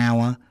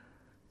power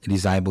it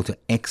is able to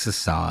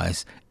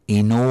exercise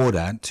in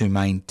order to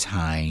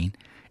maintain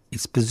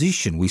its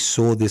position. We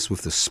saw this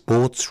with the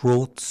sports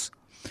routes.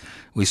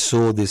 We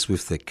saw this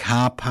with the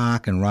car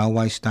park and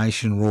railway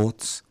station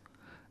routes.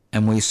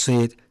 And we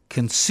see it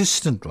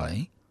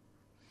consistently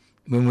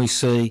when we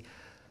see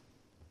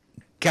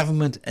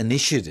government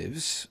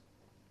initiatives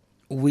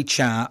which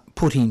are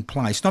put in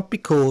place, not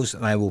because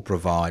they will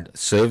provide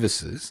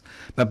services,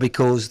 but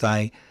because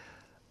they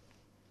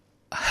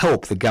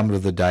help the government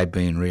of the day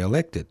being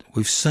re-elected.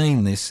 We've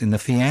seen this in the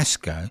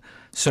fiasco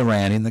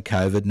surrounding the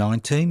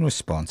COVID-19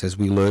 response as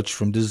we lurch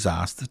from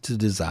disaster to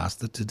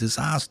disaster to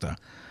disaster,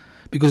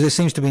 because there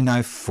seems to be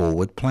no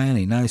forward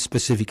planning, no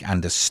specific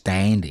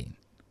understanding.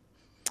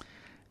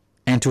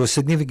 And to a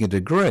significant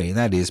degree,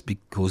 that is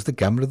because the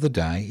government of the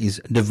day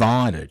is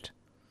divided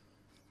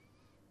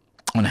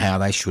on how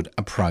they should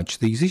approach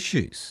these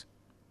issues.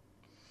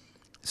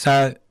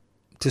 So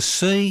to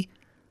see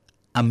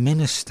a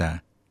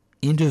minister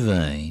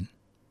intervene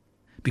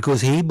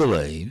because he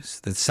believes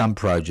that some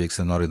projects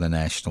are not in the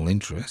national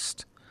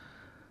interest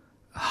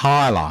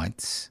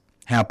highlights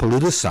how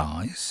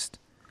politicised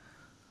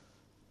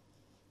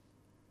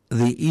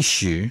the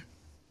issue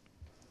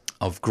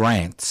of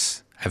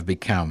grants have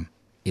become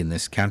in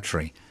this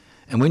country.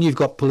 And when you've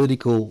got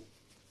political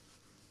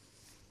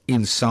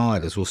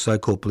insiders or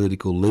so-called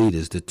political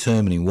leaders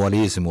determining what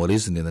is and what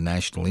isn't in the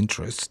national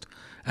interest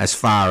as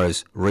far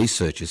as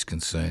research is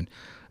concerned,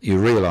 you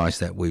realise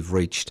that we've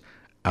reached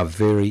a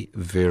very,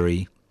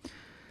 very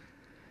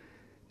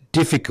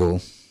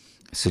difficult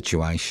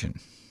situation.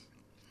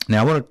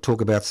 Now, I want to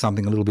talk about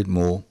something a little bit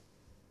more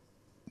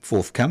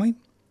forthcoming,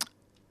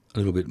 a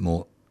little bit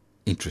more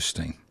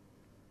interesting.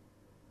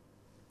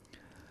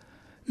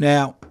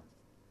 Now,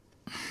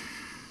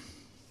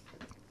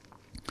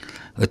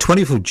 the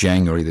 20th of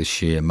January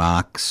this year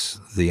marks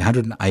the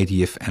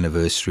 180th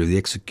anniversary of the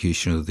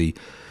execution of the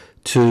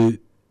two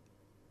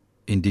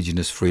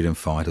Indigenous freedom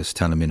fighters,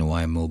 Tana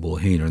Minaway and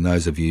Mulbor Hina, and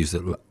those of you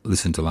that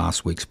listened to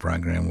last week's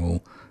program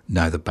will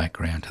know the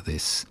background to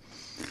this.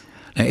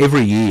 Now,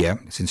 every year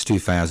since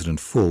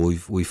 2004,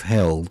 we've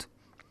held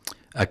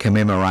a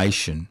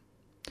commemoration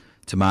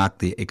to mark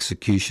the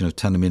execution of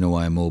Tana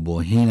Minaway and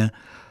Mulbor Hina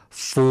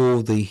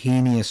for the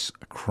heinous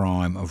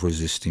crime of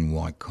resisting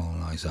white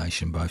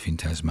colonisation, both in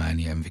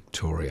Tasmania and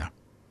Victoria.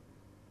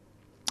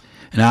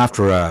 And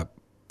after a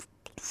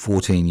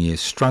 14-year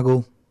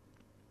struggle,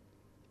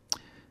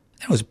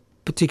 it was a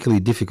particularly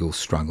difficult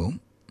struggle,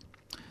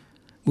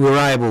 we were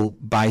able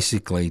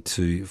basically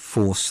to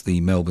force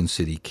the Melbourne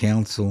City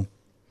Council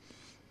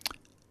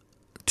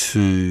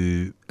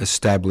to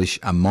establish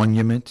a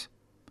monument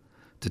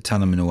to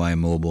Tana Minaway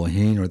and Mulbor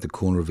Hina at the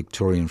corner of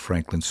Victoria and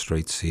Franklin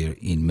Streets here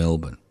in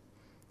Melbourne.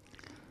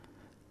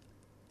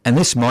 And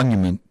this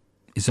monument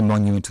is a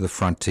monument to the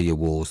Frontier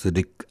Wars,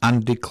 the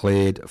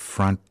undeclared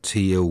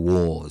Frontier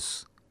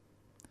Wars,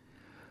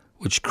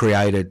 which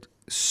created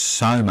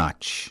so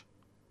much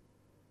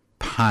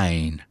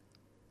pain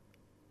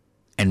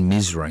and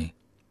misery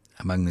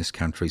among this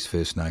country's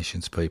First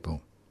Nations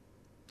people.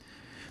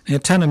 Now,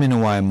 Tana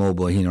Minaway and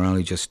Mulbor Hina are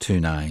only just two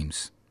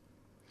names.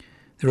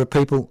 There are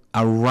people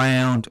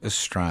around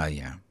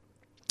Australia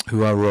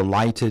who are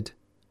related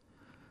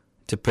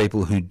to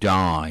people who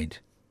died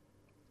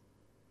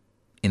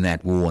in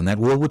that war, and that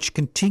war which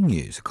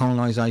continues, a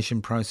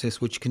colonisation process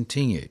which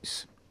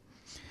continues.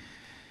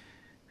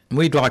 And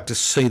we'd like to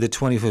see the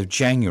 20th of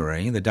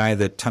January, the day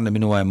that Tana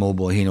Minaway and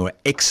Mulbor Hina were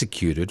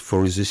executed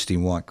for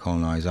resisting white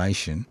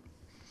colonisation,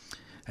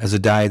 as a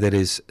day that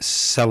is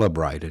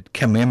celebrated,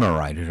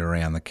 commemorated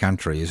around the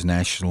country as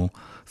National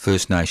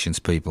First Nations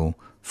People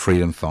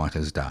Freedom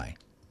Fighters Day.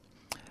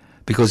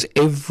 Because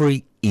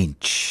every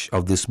inch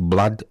of this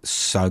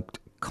blood-soaked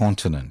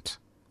continent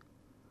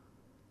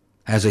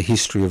has a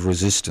history of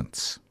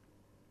resistance.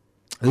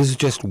 This is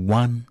just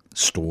one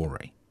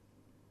story.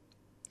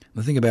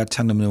 The thing about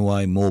Tana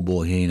Minaway,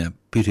 Mulbor Hina,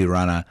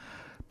 Pitirana,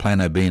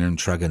 Planobina and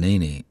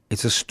Truganini,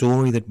 it's a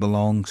story that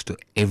belongs to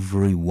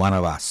every one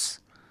of us.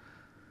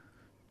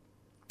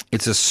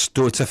 It's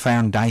a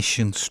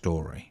foundation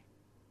story.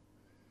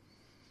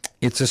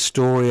 It's a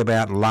story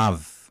about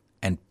love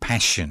and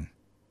passion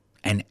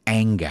and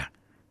anger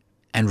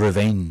and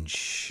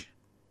revenge.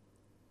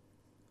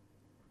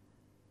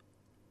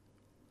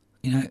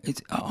 You know,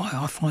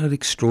 I find it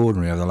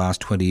extraordinary over the last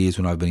 20 years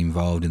when I've been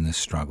involved in this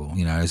struggle,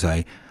 you know, as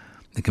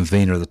the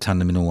convener of the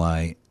Tana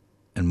Minaway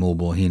and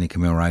Mulbor Hina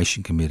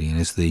Commemoration Committee, and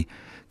as the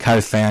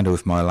co-founder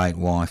with my late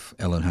wife,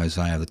 Ellen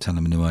Hosea, of the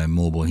Tana Minaway and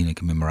Mulbor Hina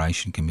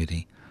Commemoration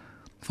Committee.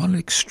 I find it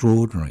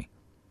extraordinary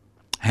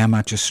how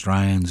much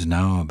Australians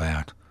know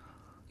about,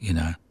 you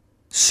know,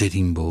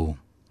 Sitting Bull,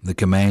 the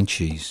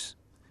Comanches,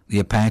 the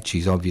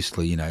Apaches,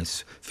 obviously, you know,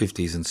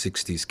 50s and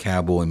 60s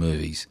cowboy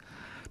movies,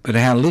 but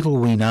how little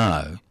we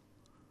know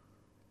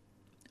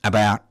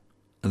about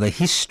the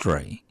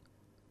history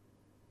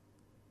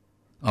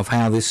of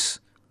how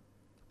this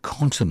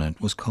continent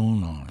was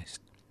colonised,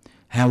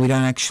 how we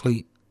don't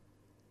actually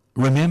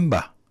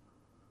remember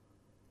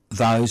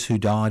those who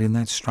died in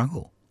that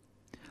struggle.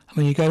 I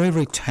mean, you go to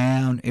every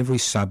town, every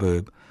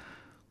suburb,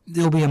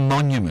 there'll be a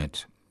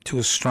monument to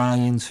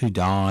Australians who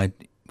died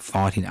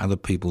fighting other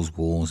people's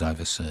wars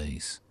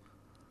overseas.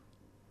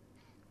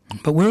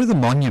 But where are the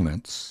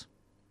monuments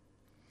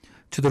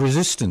to the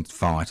resistance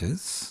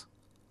fighters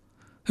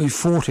who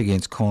fought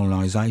against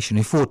colonisation,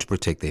 who fought to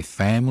protect their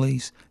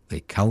families,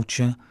 their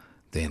culture,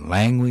 their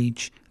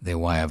language, their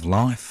way of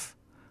life,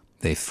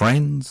 their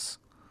friends?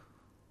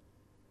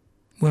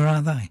 Where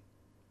are they?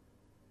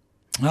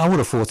 I would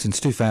have thought since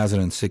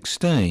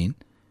 2016,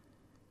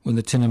 when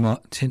the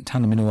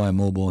Tanaminewa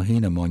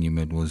Morbohina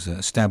monument was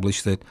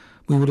established, that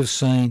we would have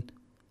seen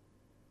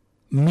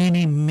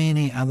many,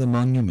 many other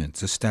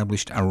monuments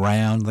established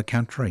around the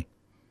country.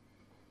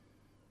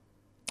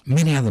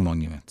 Many other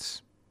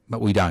monuments, but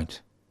we don't.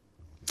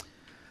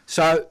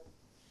 So,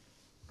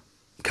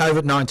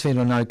 COVID-19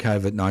 or no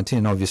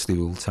COVID-19, obviously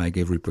we'll take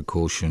every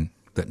precaution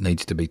that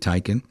needs to be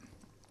taken.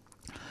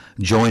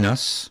 Join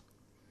us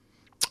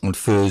on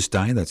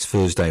Thursday, that's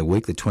Thursday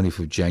week, the 20th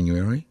of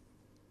January,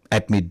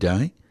 at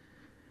midday,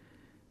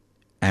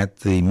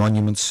 at the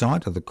monument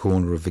site at the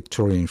corner of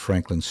Victoria and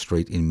Franklin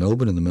Street in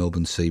Melbourne, in the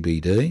Melbourne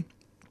CBD,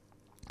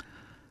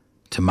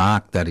 to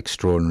mark that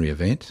extraordinary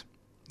event.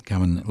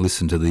 Come and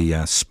listen to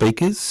the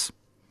speakers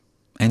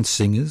and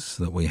singers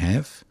that we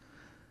have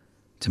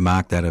to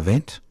mark that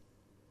event,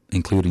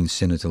 including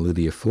Senator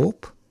Lydia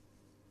Thorpe.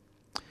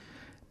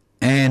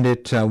 And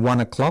at 1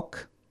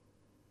 o'clock,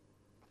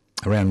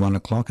 around 1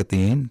 o'clock at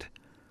the end,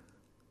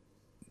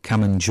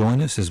 come and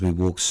join us as we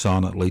walk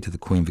silently to the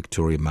Queen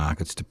Victoria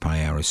Markets to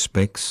pay our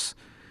respects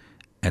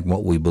at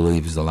what we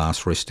believe is the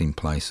last resting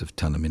place of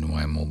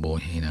Tanaminewa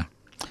Morbohina.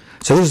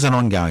 So this is an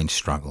ongoing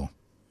struggle.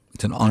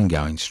 It's an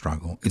ongoing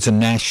struggle. It's a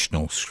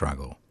national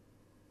struggle.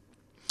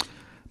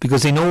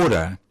 Because in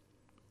order,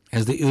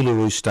 as the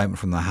Uluru Statement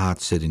from the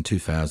Heart said in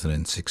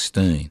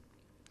 2016,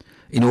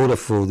 in order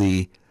for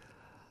the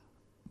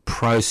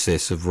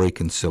process of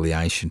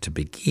reconciliation to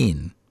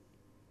begin,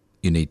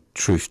 you need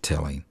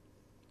truth-telling.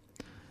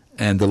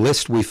 And the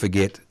Lest We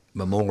Forget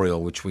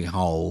memorial which we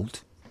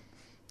hold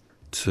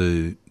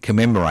to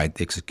commemorate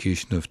the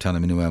execution of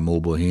Tanaminewa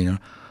Morbohina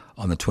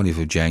on the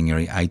 20th of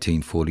January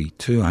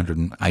 1842,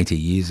 180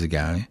 years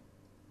ago,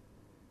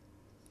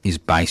 is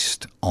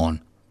based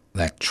on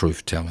that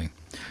truth-telling.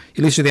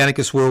 You listen to the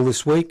Anarchist World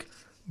This Week,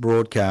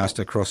 broadcast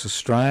across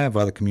Australia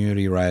via the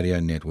Community Radio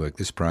Network.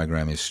 This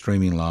program is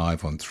streaming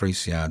live on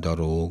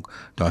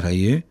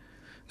 3cr.org.au.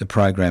 The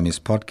program is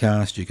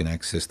podcast. You can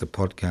access the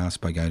podcast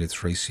by going to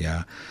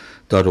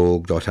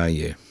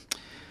 3cr.org.au.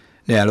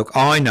 Now, look,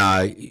 I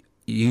know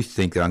you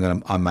think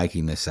that I'm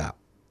making this up.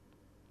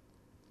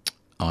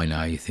 I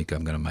know you think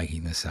I'm going to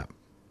making this up.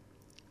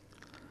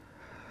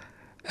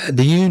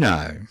 Do you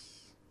know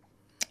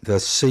the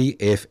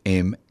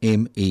CFMMEU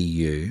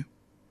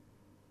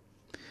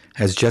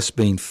has just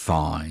been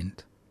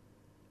fined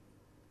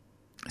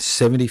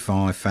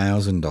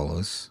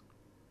 $75,000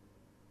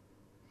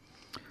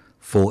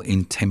 for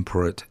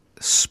intemperate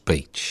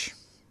speech?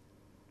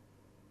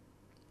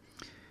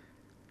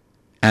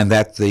 And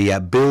that the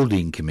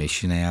Building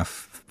Commission, our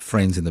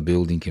friends in the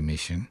Building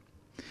Commission,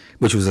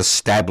 which was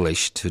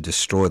established to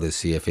destroy the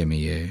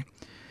CFMEU,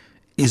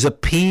 is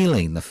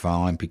appealing the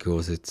fine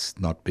because it's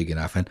not big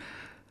enough. And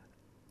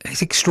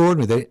it's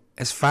extraordinary that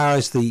as far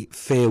as the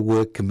Fair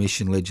Work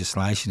Commission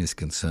legislation is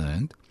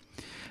concerned,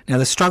 now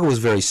the struggle was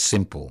very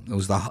simple.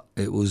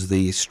 It was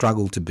the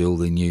struggle to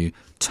build a new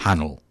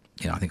tunnel.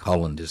 I think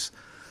Hollanders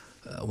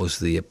was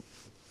the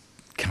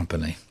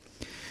company.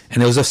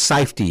 And there was a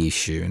safety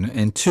issue,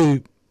 and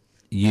two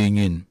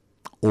union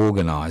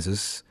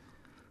organisers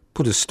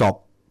put a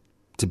stop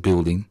to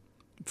building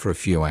for a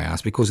few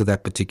hours because of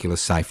that particular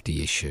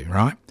safety issue,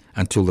 right?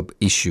 Until the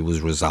issue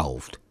was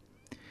resolved.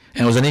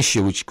 And it was an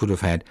issue which could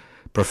have had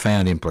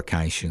profound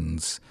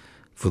implications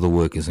for the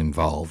workers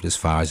involved as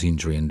far as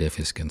injury and death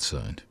is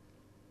concerned.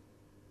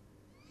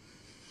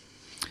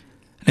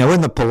 Now,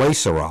 when the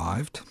police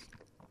arrived,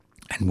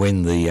 and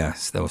when there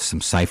were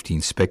some safety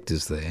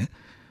inspectors there,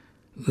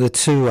 the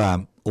two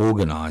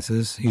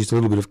organisers used a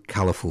little bit of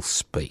colourful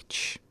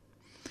speech.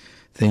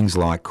 Things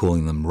like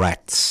calling them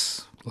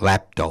rats,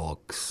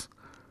 lapdogs,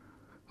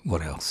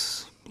 what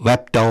else?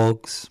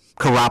 Lapdogs,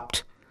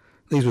 corrupt.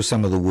 These were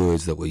some of the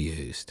words that were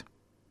used.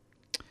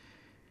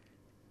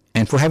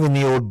 And for having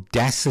the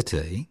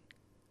audacity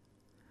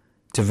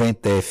to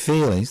vent their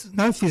feelings,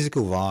 no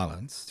physical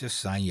violence, just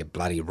saying you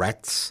bloody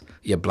rats,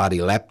 you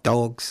bloody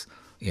lapdogs,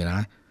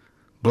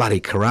 bloody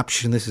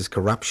corruption, this is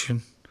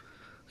corruption.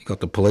 You got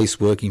the police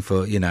working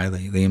for,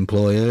 the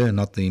employer,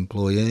 not the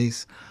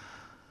employees.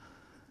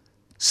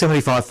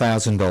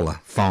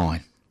 $75,000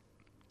 fine.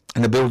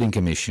 And the Building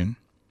Commission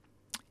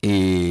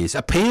is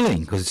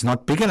appealing because it's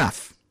not big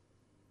enough.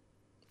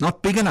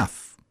 Not big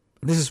enough.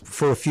 This is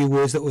for a few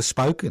words that were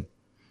spoken.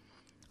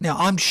 Now,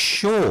 I'm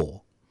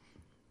sure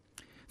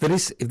that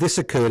if this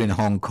occurred in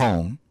Hong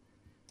Kong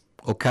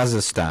or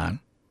Kazakhstan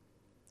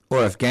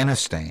or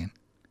Afghanistan,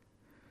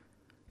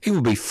 it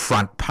would be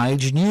front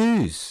page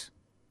news.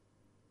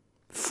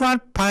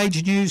 Front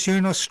page news here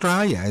in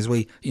Australia as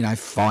we,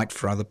 fight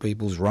for other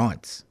people's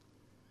rights.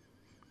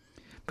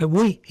 But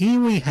here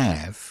we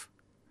have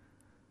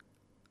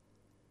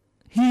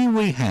Here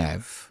we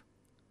have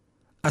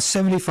a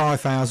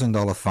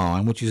 $75,000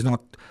 fine, which is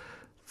not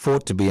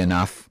thought to be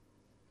enough,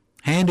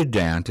 handed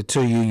down to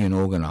two union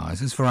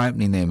organisers for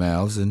opening their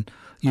mouths and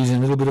using a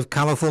little bit of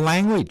colourful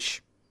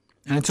language.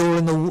 And it's all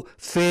in the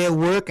Fair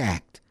Work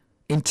Act,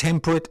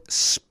 intemperate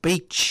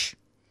speech.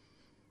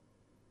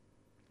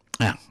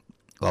 Now,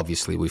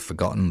 obviously we've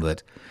forgotten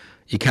that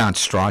you can't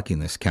strike in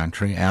this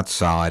country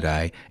outside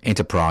a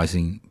enterprise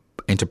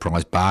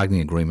bargaining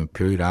agreement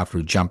period after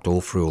you've jumped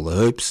through all the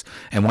hoops.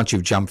 And once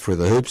you've jumped through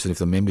the hoops, and if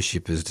the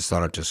membership has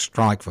decided to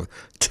strike for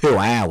 2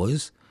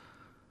 hours,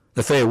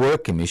 the Fair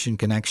Work Commission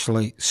can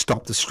actually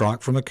stop the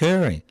strike from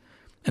occurring.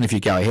 And if you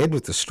go ahead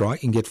with the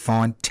strike, you can get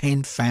fined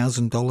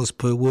 $10,000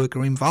 per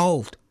worker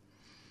involved.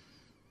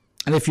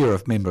 And if you're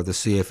a member of the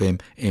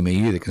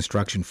CFM-MEU, the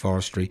Construction,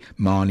 Forestry,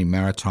 Mining,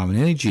 Maritime and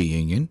Energy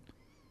Union,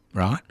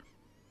 right,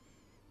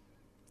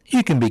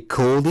 you can be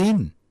called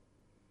in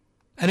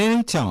at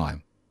any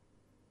time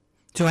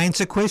to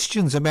answer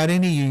questions about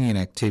any union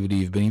activity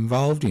you've been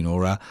involved in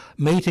or a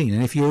meeting.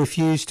 And if you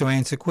refuse to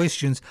answer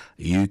questions,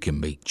 you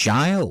can be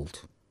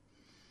jailed.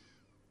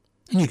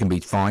 And you can be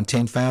fined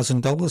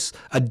 $10,000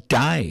 a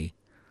day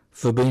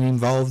for being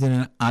involved in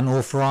an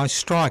unauthorised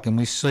strike. And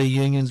we see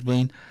unions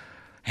being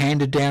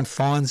handed down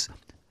fines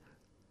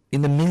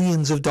in the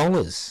millions of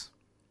dollars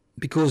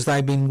because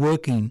they've been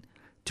working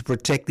to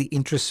protect the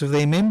interests of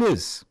their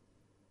members.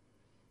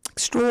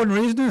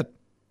 Extraordinary, isn't it?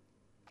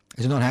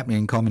 It's not happening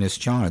in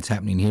communist China, it's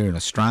happening here in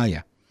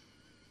Australia.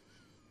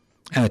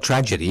 And the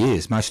tragedy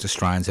is most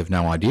Australians have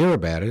no idea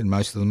about it and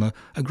most of them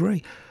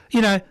agree.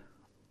 You know,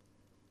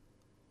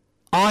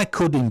 I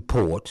could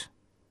import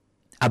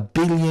 $1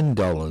 billion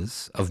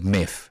of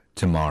meth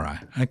tomorrow,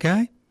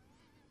 okay?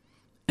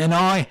 And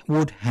I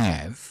would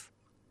have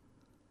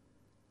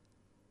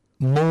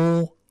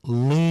more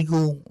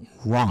legal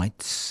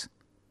rights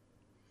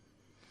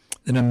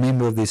than a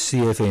member of the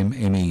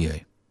CFM-MEU.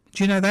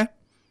 Do you know that?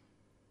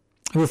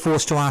 Who are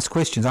forced to ask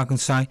questions. I can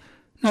say,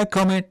 no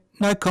comment,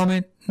 no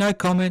comment, no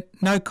comment,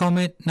 no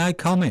comment, no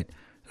comment.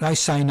 They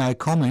say no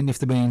comment if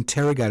they're being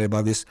interrogated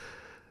by this,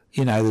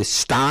 you know, this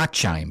star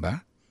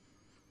chamber.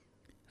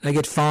 They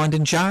get fined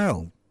and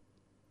jailed.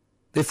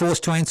 They're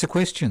forced to answer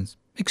questions.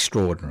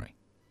 Extraordinary.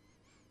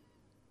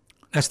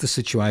 That's the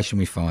situation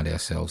we find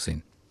ourselves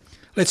in.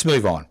 Let's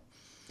move on.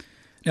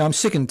 Now, I'm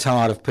sick and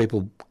tired of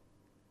people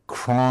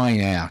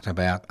crying out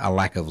about a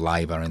lack of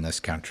labour in this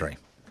country.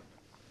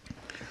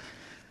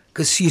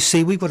 Because, you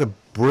see, we've got a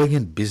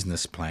brilliant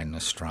business plan in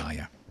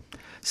Australia.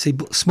 See,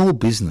 small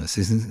business,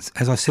 is,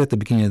 as I said at the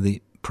beginning of the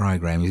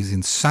program, is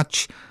in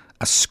such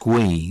a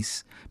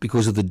squeeze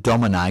because of the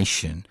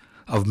domination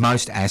of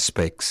most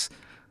aspects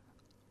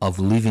of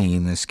living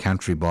in this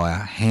country by a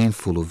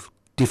handful of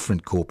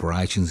different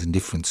corporations in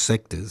different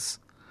sectors,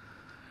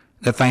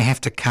 that they have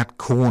to cut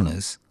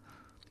corners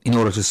in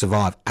order to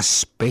survive,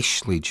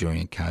 especially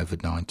during a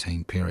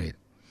COVID-19 period.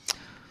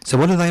 So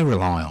what do they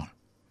rely on?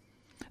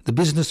 The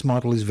business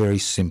model is very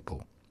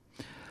simple.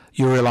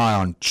 You rely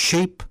on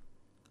cheap,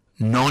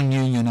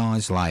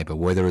 non-unionised labour,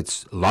 whether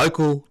it's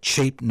local,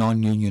 cheap,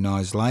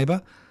 non-unionised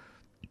labour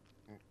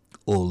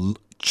or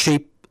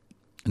cheap,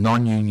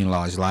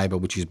 non-unionised labour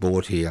which is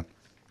brought here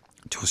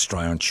to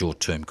Australia on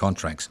short-term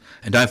contracts.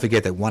 And don't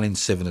forget that 1 in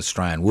 7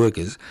 Australian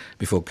workers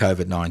before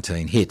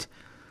COVID-19 hit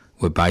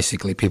were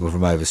basically people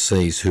from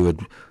overseas who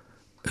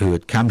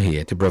had come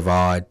here to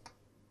provide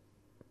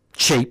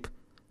cheap,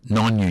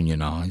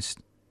 non-unionised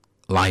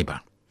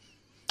labour.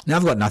 Now,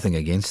 I've got nothing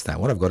against that.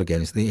 What I've got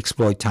against is the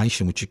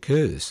exploitation which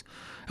occurs.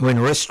 And when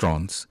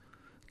restaurants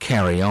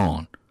carry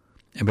on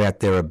about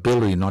their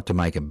ability not to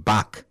make a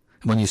buck,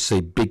 and when you see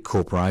big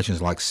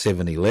corporations like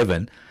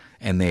 7-Eleven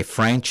and their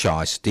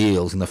franchise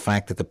deals and the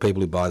fact that the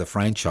people who buy the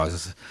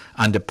franchises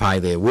underpay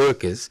their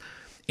workers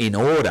in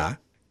order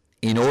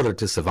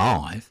to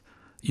survive,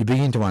 you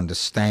begin to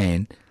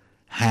understand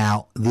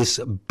how this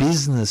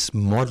business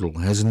model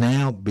has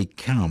now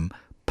become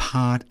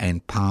part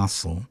and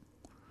parcel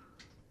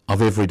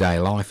of everyday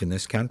life in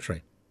this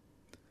country.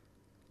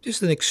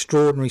 Just an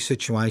extraordinary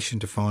situation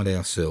to find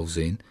ourselves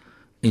in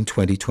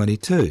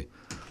 2022,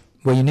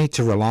 where you need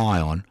to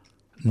rely on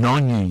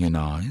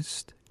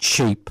non-unionised,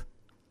 cheap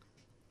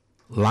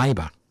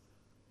labour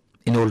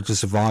in order to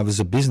survive as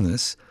a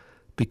business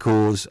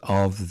because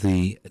of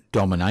the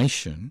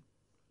domination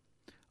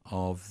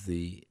of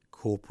the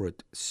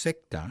corporate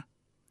sector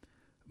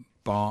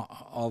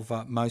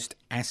of most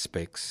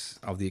aspects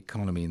of the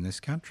economy in this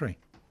country.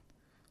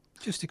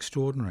 Just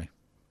extraordinary.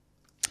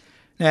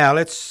 Now,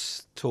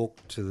 let's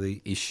talk to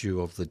the issue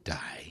of the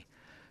day.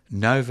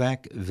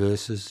 Novak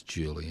versus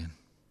Julian.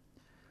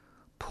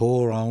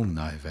 Poor old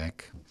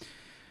Novak.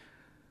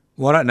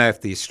 Well, I don't know if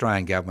the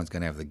Australian government's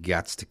going to have the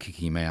guts to kick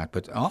him out,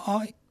 but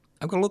I've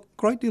got a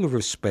great deal of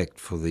respect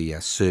for the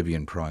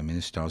Serbian Prime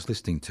Minister. I was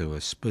listening to her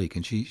speak,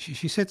 and she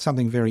said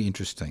something very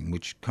interesting,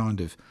 which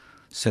kind of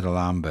set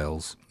alarm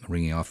bells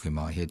ringing off in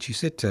my head. She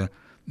said to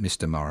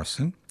Mr.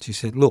 Morrison, she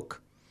said,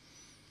 look,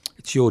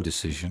 it's your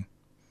decision.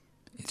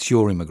 It's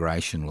your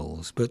immigration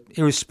laws. But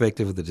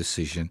irrespective of the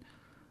decision,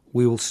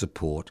 we will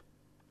support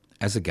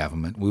as a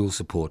government, we will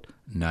support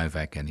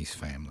Novak and his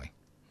family.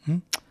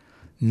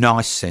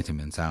 Nice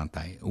sentiments, aren't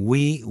they?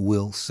 We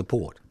will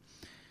support.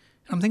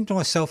 And I'm thinking to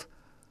myself,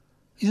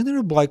 isn't there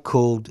a bloke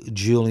called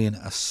Julian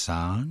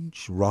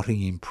Assange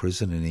rotting in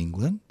prison in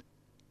England?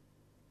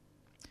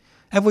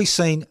 Have we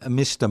seen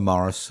Mr.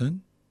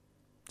 Morrison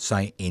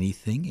say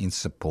anything in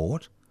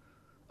support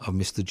of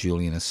Mr.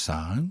 Julian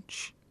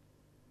Assange?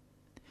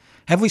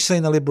 Have we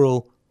seen the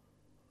Liberal,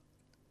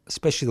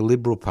 especially the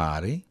Liberal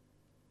Party,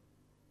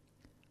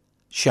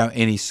 show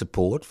any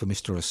support for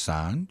Mr.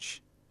 Assange?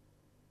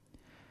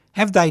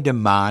 Have they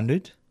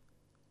demanded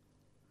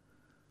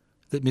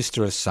that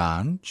Mr.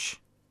 Assange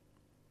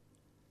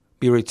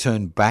be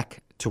returned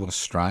back to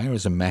Australia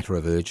as a matter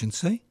of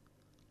urgency?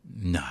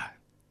 No.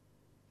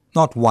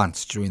 Not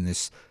once during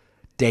this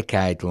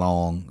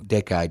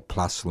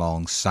decade-plus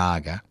long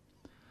saga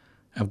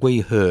have we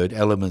heard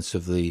elements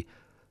of the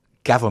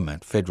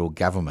government, federal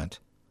government,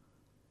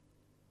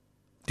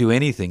 do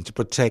anything to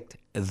protect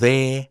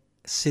their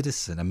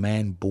citizen, a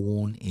man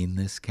born in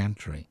this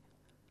country.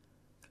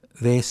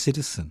 Their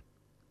citizen,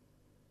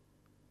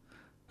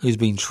 who's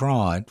been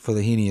tried for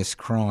the heinous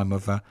crime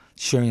of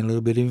sharing a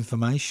little bit of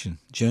information,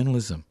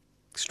 journalism.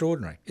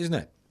 Extraordinary, isn't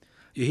it?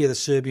 You hear the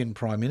Serbian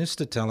Prime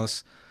Minister tell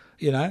us,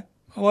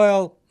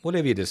 well,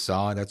 whatever you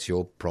decide, that's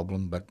your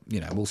problem, but,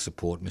 we'll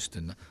support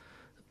Mr.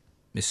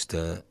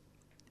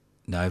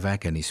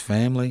 Novak and his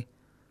family.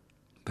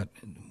 But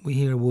we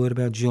hear a word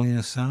about Julian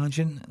Assange,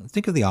 and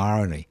think of the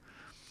irony.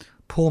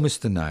 Poor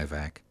Mr.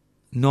 Novak,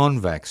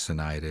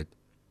 non-vaccinated,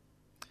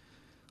 a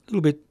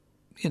little bit,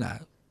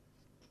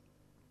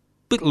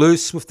 bit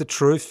loose with the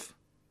truth.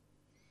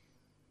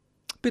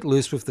 I got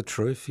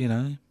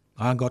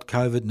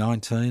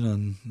COVID-19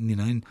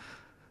 and,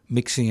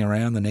 mixing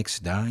around the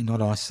next day,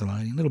 not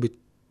isolating, a little bit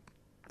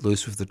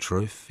loose with the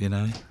truth,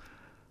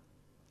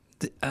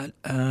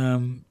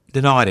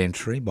 Denied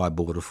entry by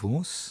Border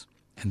Force,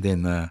 and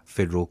then the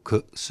Federal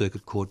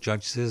Circuit Court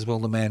judge says, well,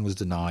 the man was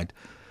denied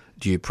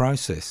due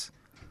process.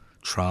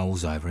 Trial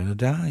was over in a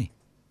day.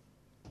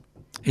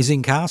 He's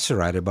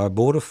incarcerated by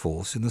Border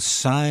Force in the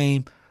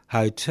same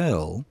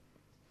hotel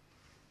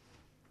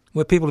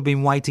where people have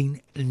been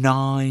waiting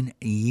 9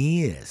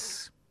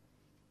 years.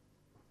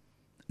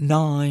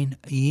 9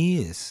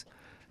 years.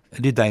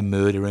 Did they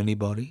murder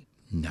anybody?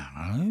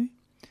 No.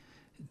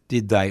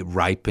 Did they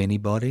rape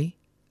anybody?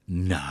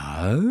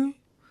 No.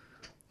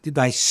 Did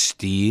they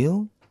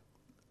steal?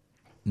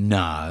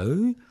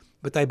 No.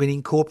 But they've been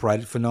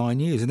incorporated for 9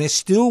 years and they're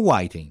still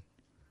waiting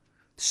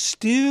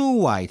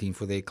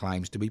for their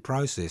claims to be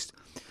processed.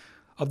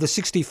 Of the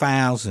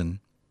 60,000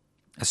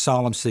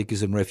 asylum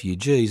seekers and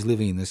refugees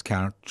living in this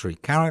country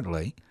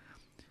currently,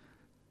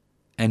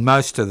 and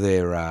most of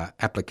their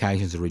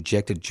applications are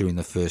rejected during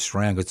the first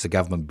round because it's a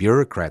government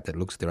bureaucrat that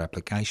looks at their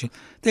application,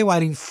 they're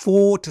waiting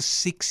 4 to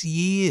 6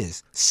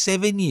 years,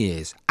 7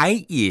 years,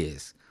 8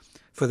 years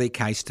for their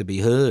case to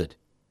be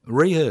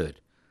reheard.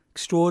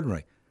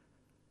 Extraordinary.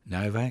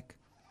 Novak,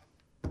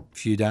 a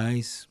few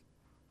days,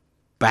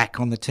 back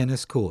on the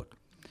tennis court.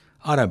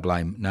 I don't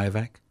blame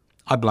Novak.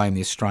 I blame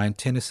the Australian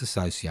Tennis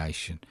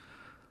Association.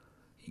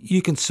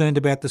 You concerned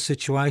about the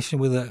situation,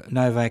 whether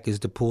Novak is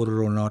deported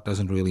or not,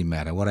 doesn't really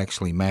matter. What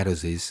actually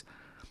matters is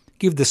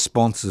give the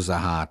sponsors a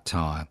hard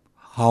time.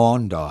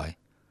 Hyundai.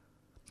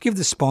 Give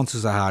the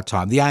sponsors a hard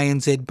time. The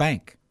ANZ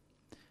Bank.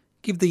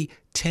 Give the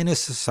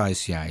Tennis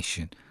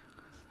Association.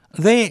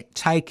 They're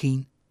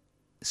taking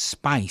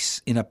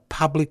space in a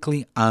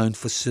publicly owned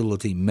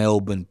facility,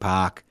 Melbourne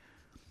Park.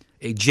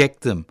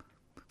 Eject them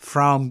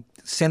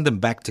send them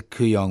back to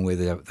Kooyong where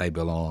they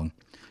belong.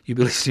 You'll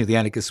be listening to The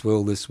Anarchist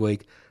World This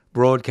Week,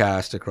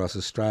 broadcast across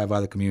Australia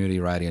via the Community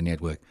Radio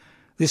Network.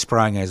 This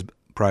program has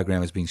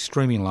been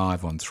streaming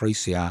live on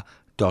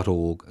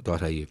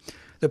 3cr.org.au.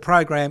 The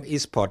program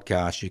is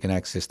podcast. You can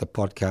access the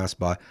podcast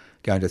by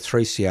going to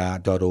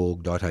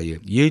 3cr.org.au.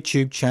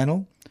 YouTube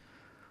channel,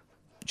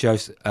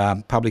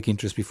 Public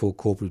Interest Before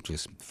Corporate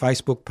Interest.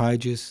 Facebook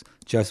pages,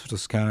 Joseph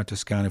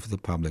Toscano for the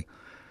public.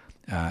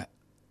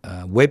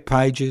 Web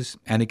pages,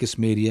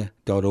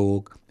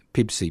 anarchistmedia.org,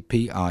 PIBCI,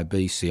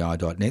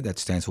 PIBCI.net. That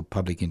stands for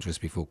Public Interest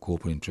Before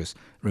Corporate Interest.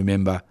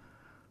 Remember,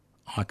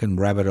 I can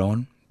rabbit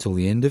on till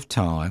the end of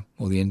time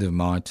or the end of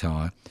my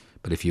time,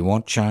 but if you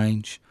want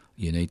change,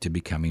 you need to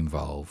become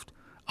involved.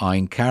 I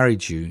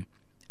encourage you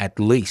at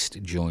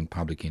least join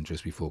Public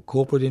Interest Before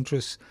Corporate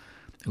Interest.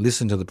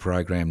 Listen to the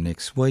program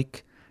next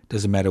week.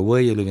 Doesn't matter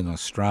where you live in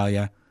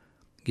Australia,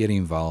 get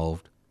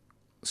involved.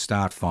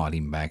 Start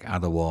fighting back.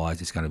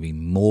 Otherwise, it's going to be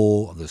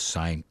more of the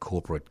same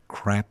corporate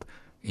crap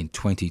in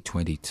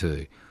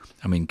 2022.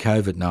 I mean,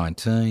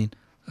 COVID-19,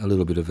 a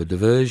little bit of a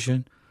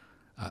diversion,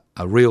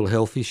 a real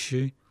health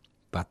issue,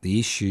 but the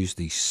issues,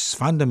 these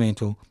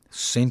fundamental,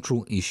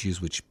 central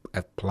issues which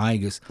have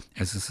plagued us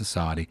as a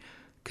society,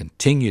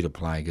 continue to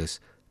plague us,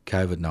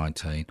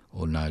 COVID-19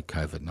 or no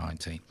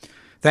COVID-19.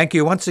 Thank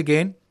you once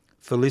again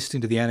for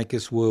listening to The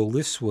Anarchist World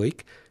This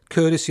Week,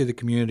 courtesy of the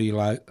Community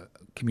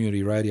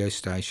Radio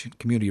Station,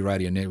 Community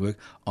Radio Network,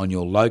 on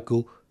your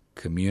local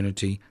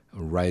community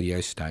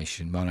radio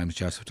station. My name is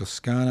Joseph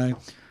Toscano.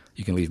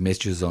 You can leave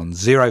messages on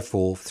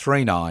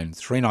 0439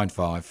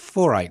 395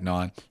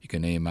 489. You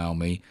can email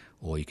me,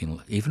 or you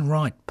can even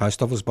write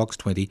Post Office Box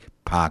 20,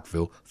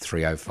 Parkville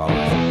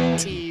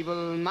 305.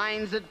 Evil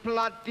minds that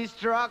plot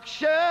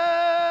destruction,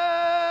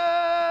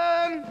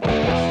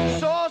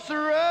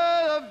 sorcerer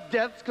of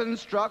death's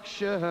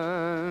construction.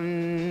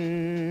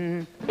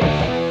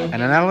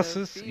 An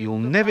analysis you'll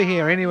never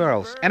hear anywhere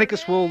else.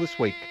 Anarchist World This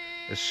Week,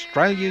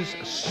 Australia's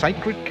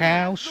sacred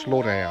cow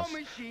slaughterhouse.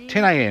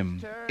 10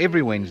 a.m.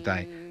 every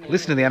Wednesday.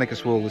 Listen to the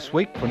Anarchist World This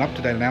Week for an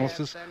up-to-date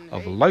analysis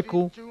of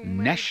local,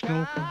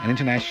 national and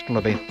international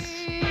events.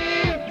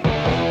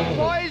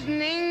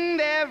 Poisoning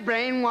their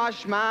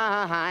brainwashed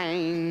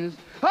minds.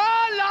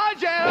 Oh,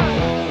 Lord,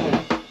 yeah.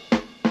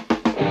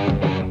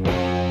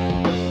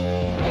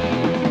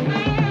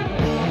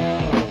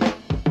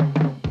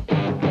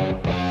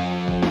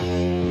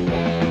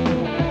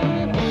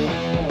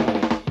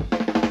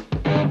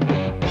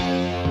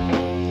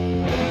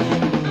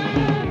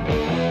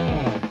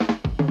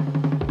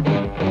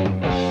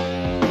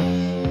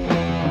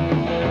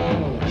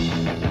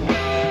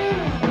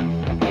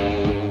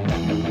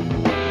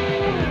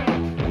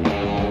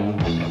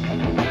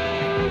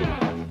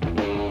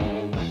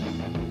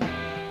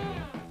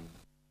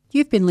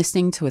 You've been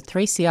listening to a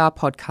 3CR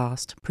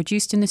podcast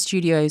produced in the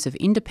studios of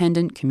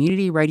independent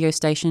community radio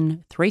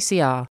station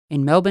 3CR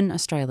in Melbourne,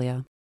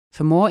 Australia.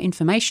 For more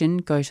information,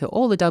 go to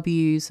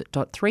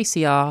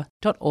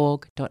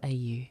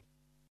allthews.3cr.org.au.